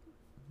the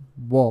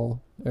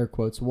wall, air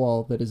quotes,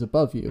 wall that is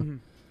above you.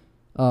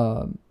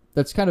 Mm-hmm.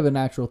 That's kind of a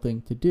natural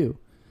thing to do.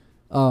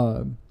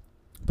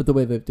 But the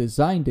way they've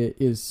designed it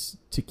is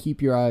to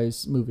keep your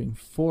eyes moving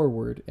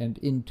forward and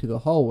into the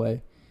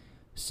hallway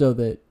so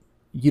that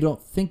you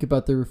don't think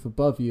about the roof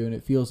above you and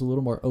it feels a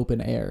little more open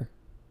air.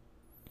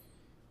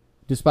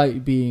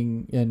 Despite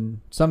being,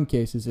 in some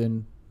cases,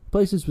 in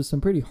places with some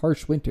pretty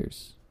harsh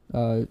winters.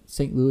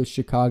 St. Louis,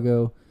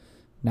 Chicago,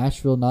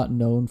 Nashville, not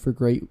known for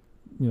great,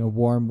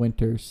 warm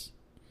winters.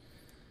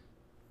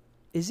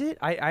 Is it?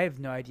 I have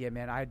no idea,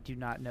 man. I do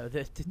not know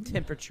the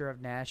temperature of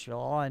Nashville.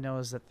 All I know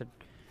is that the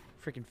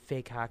freaking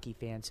fake hockey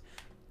fans.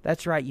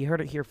 That's right. You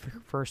heard it here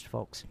first,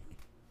 folks.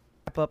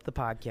 Wrap up the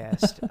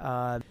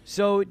podcast.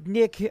 So,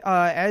 Nick,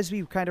 as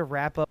we kind of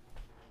wrap up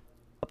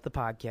the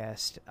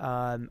podcast,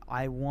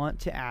 I want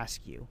to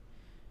ask you,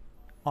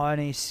 on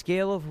a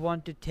scale of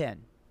 1 to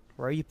 10,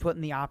 where are you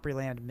putting the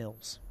Opryland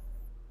Mills?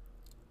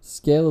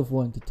 Scale of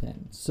 1 to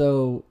 10.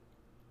 So,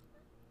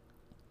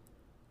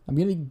 I'm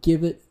going to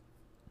give it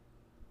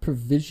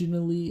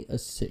provisionally a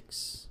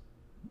 6.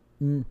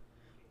 Okay,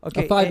 a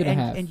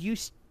 5.5. And you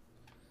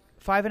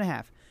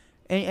 5.5.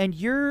 And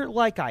you're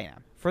like I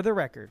am. For the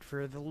record,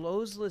 for the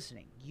Lowe's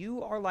listening,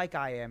 you are like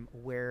I am,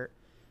 where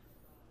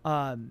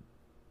a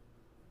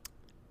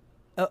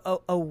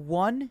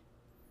 1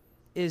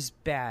 is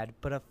bad,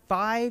 but a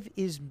 5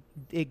 is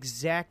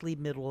exactly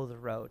middle of the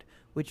road,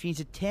 which means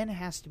a 10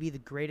 has to be the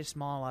greatest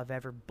mall I've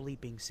ever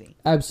bleeping seen.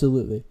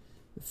 Absolutely.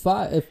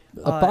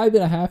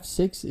 5.5,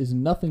 6 is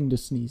nothing to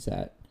sneeze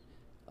at.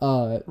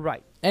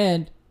 Right.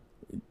 And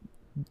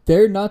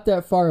they're not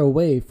that far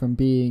away from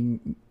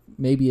being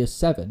maybe a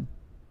 7.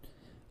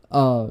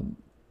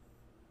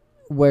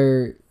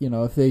 Where,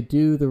 if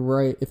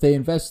they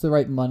invest the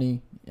right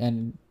money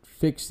and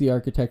fix the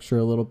architecture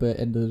a little bit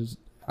and the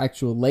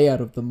actual layout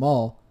of the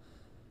mall,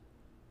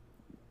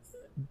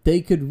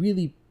 it could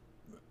really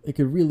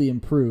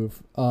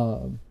improve.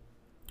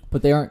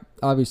 But they aren't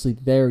obviously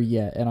there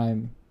yet,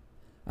 and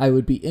I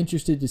would be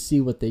interested to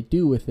see what they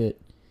do with it.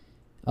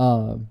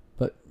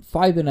 But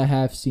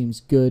 5.5 seems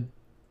good.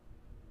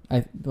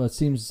 It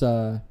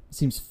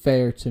seems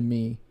fair to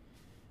me.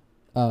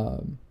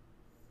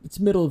 It's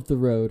middle of the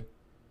road,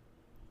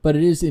 but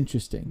it is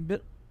interesting.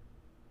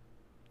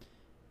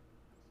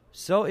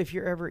 So if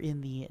you're ever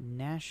in the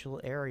Nashville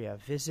area,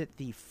 visit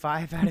the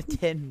 5 out of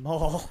 10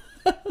 mall.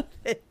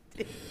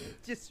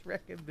 Just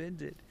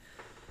recommended.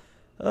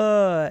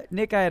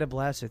 Nick, I had a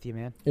blast with you,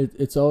 man.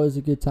 It's always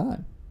a good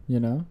time,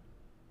 Yeah.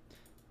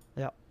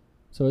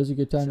 It's always a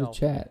good time to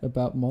chat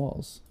about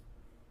malls.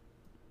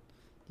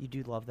 You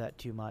do love that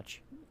too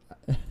much.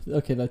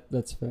 Okay,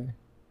 that's fair.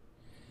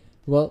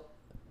 Well,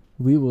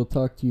 we will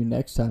talk to you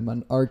next time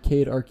on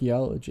Arcade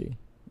Archaeology.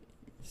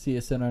 See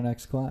us in our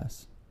next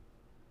class.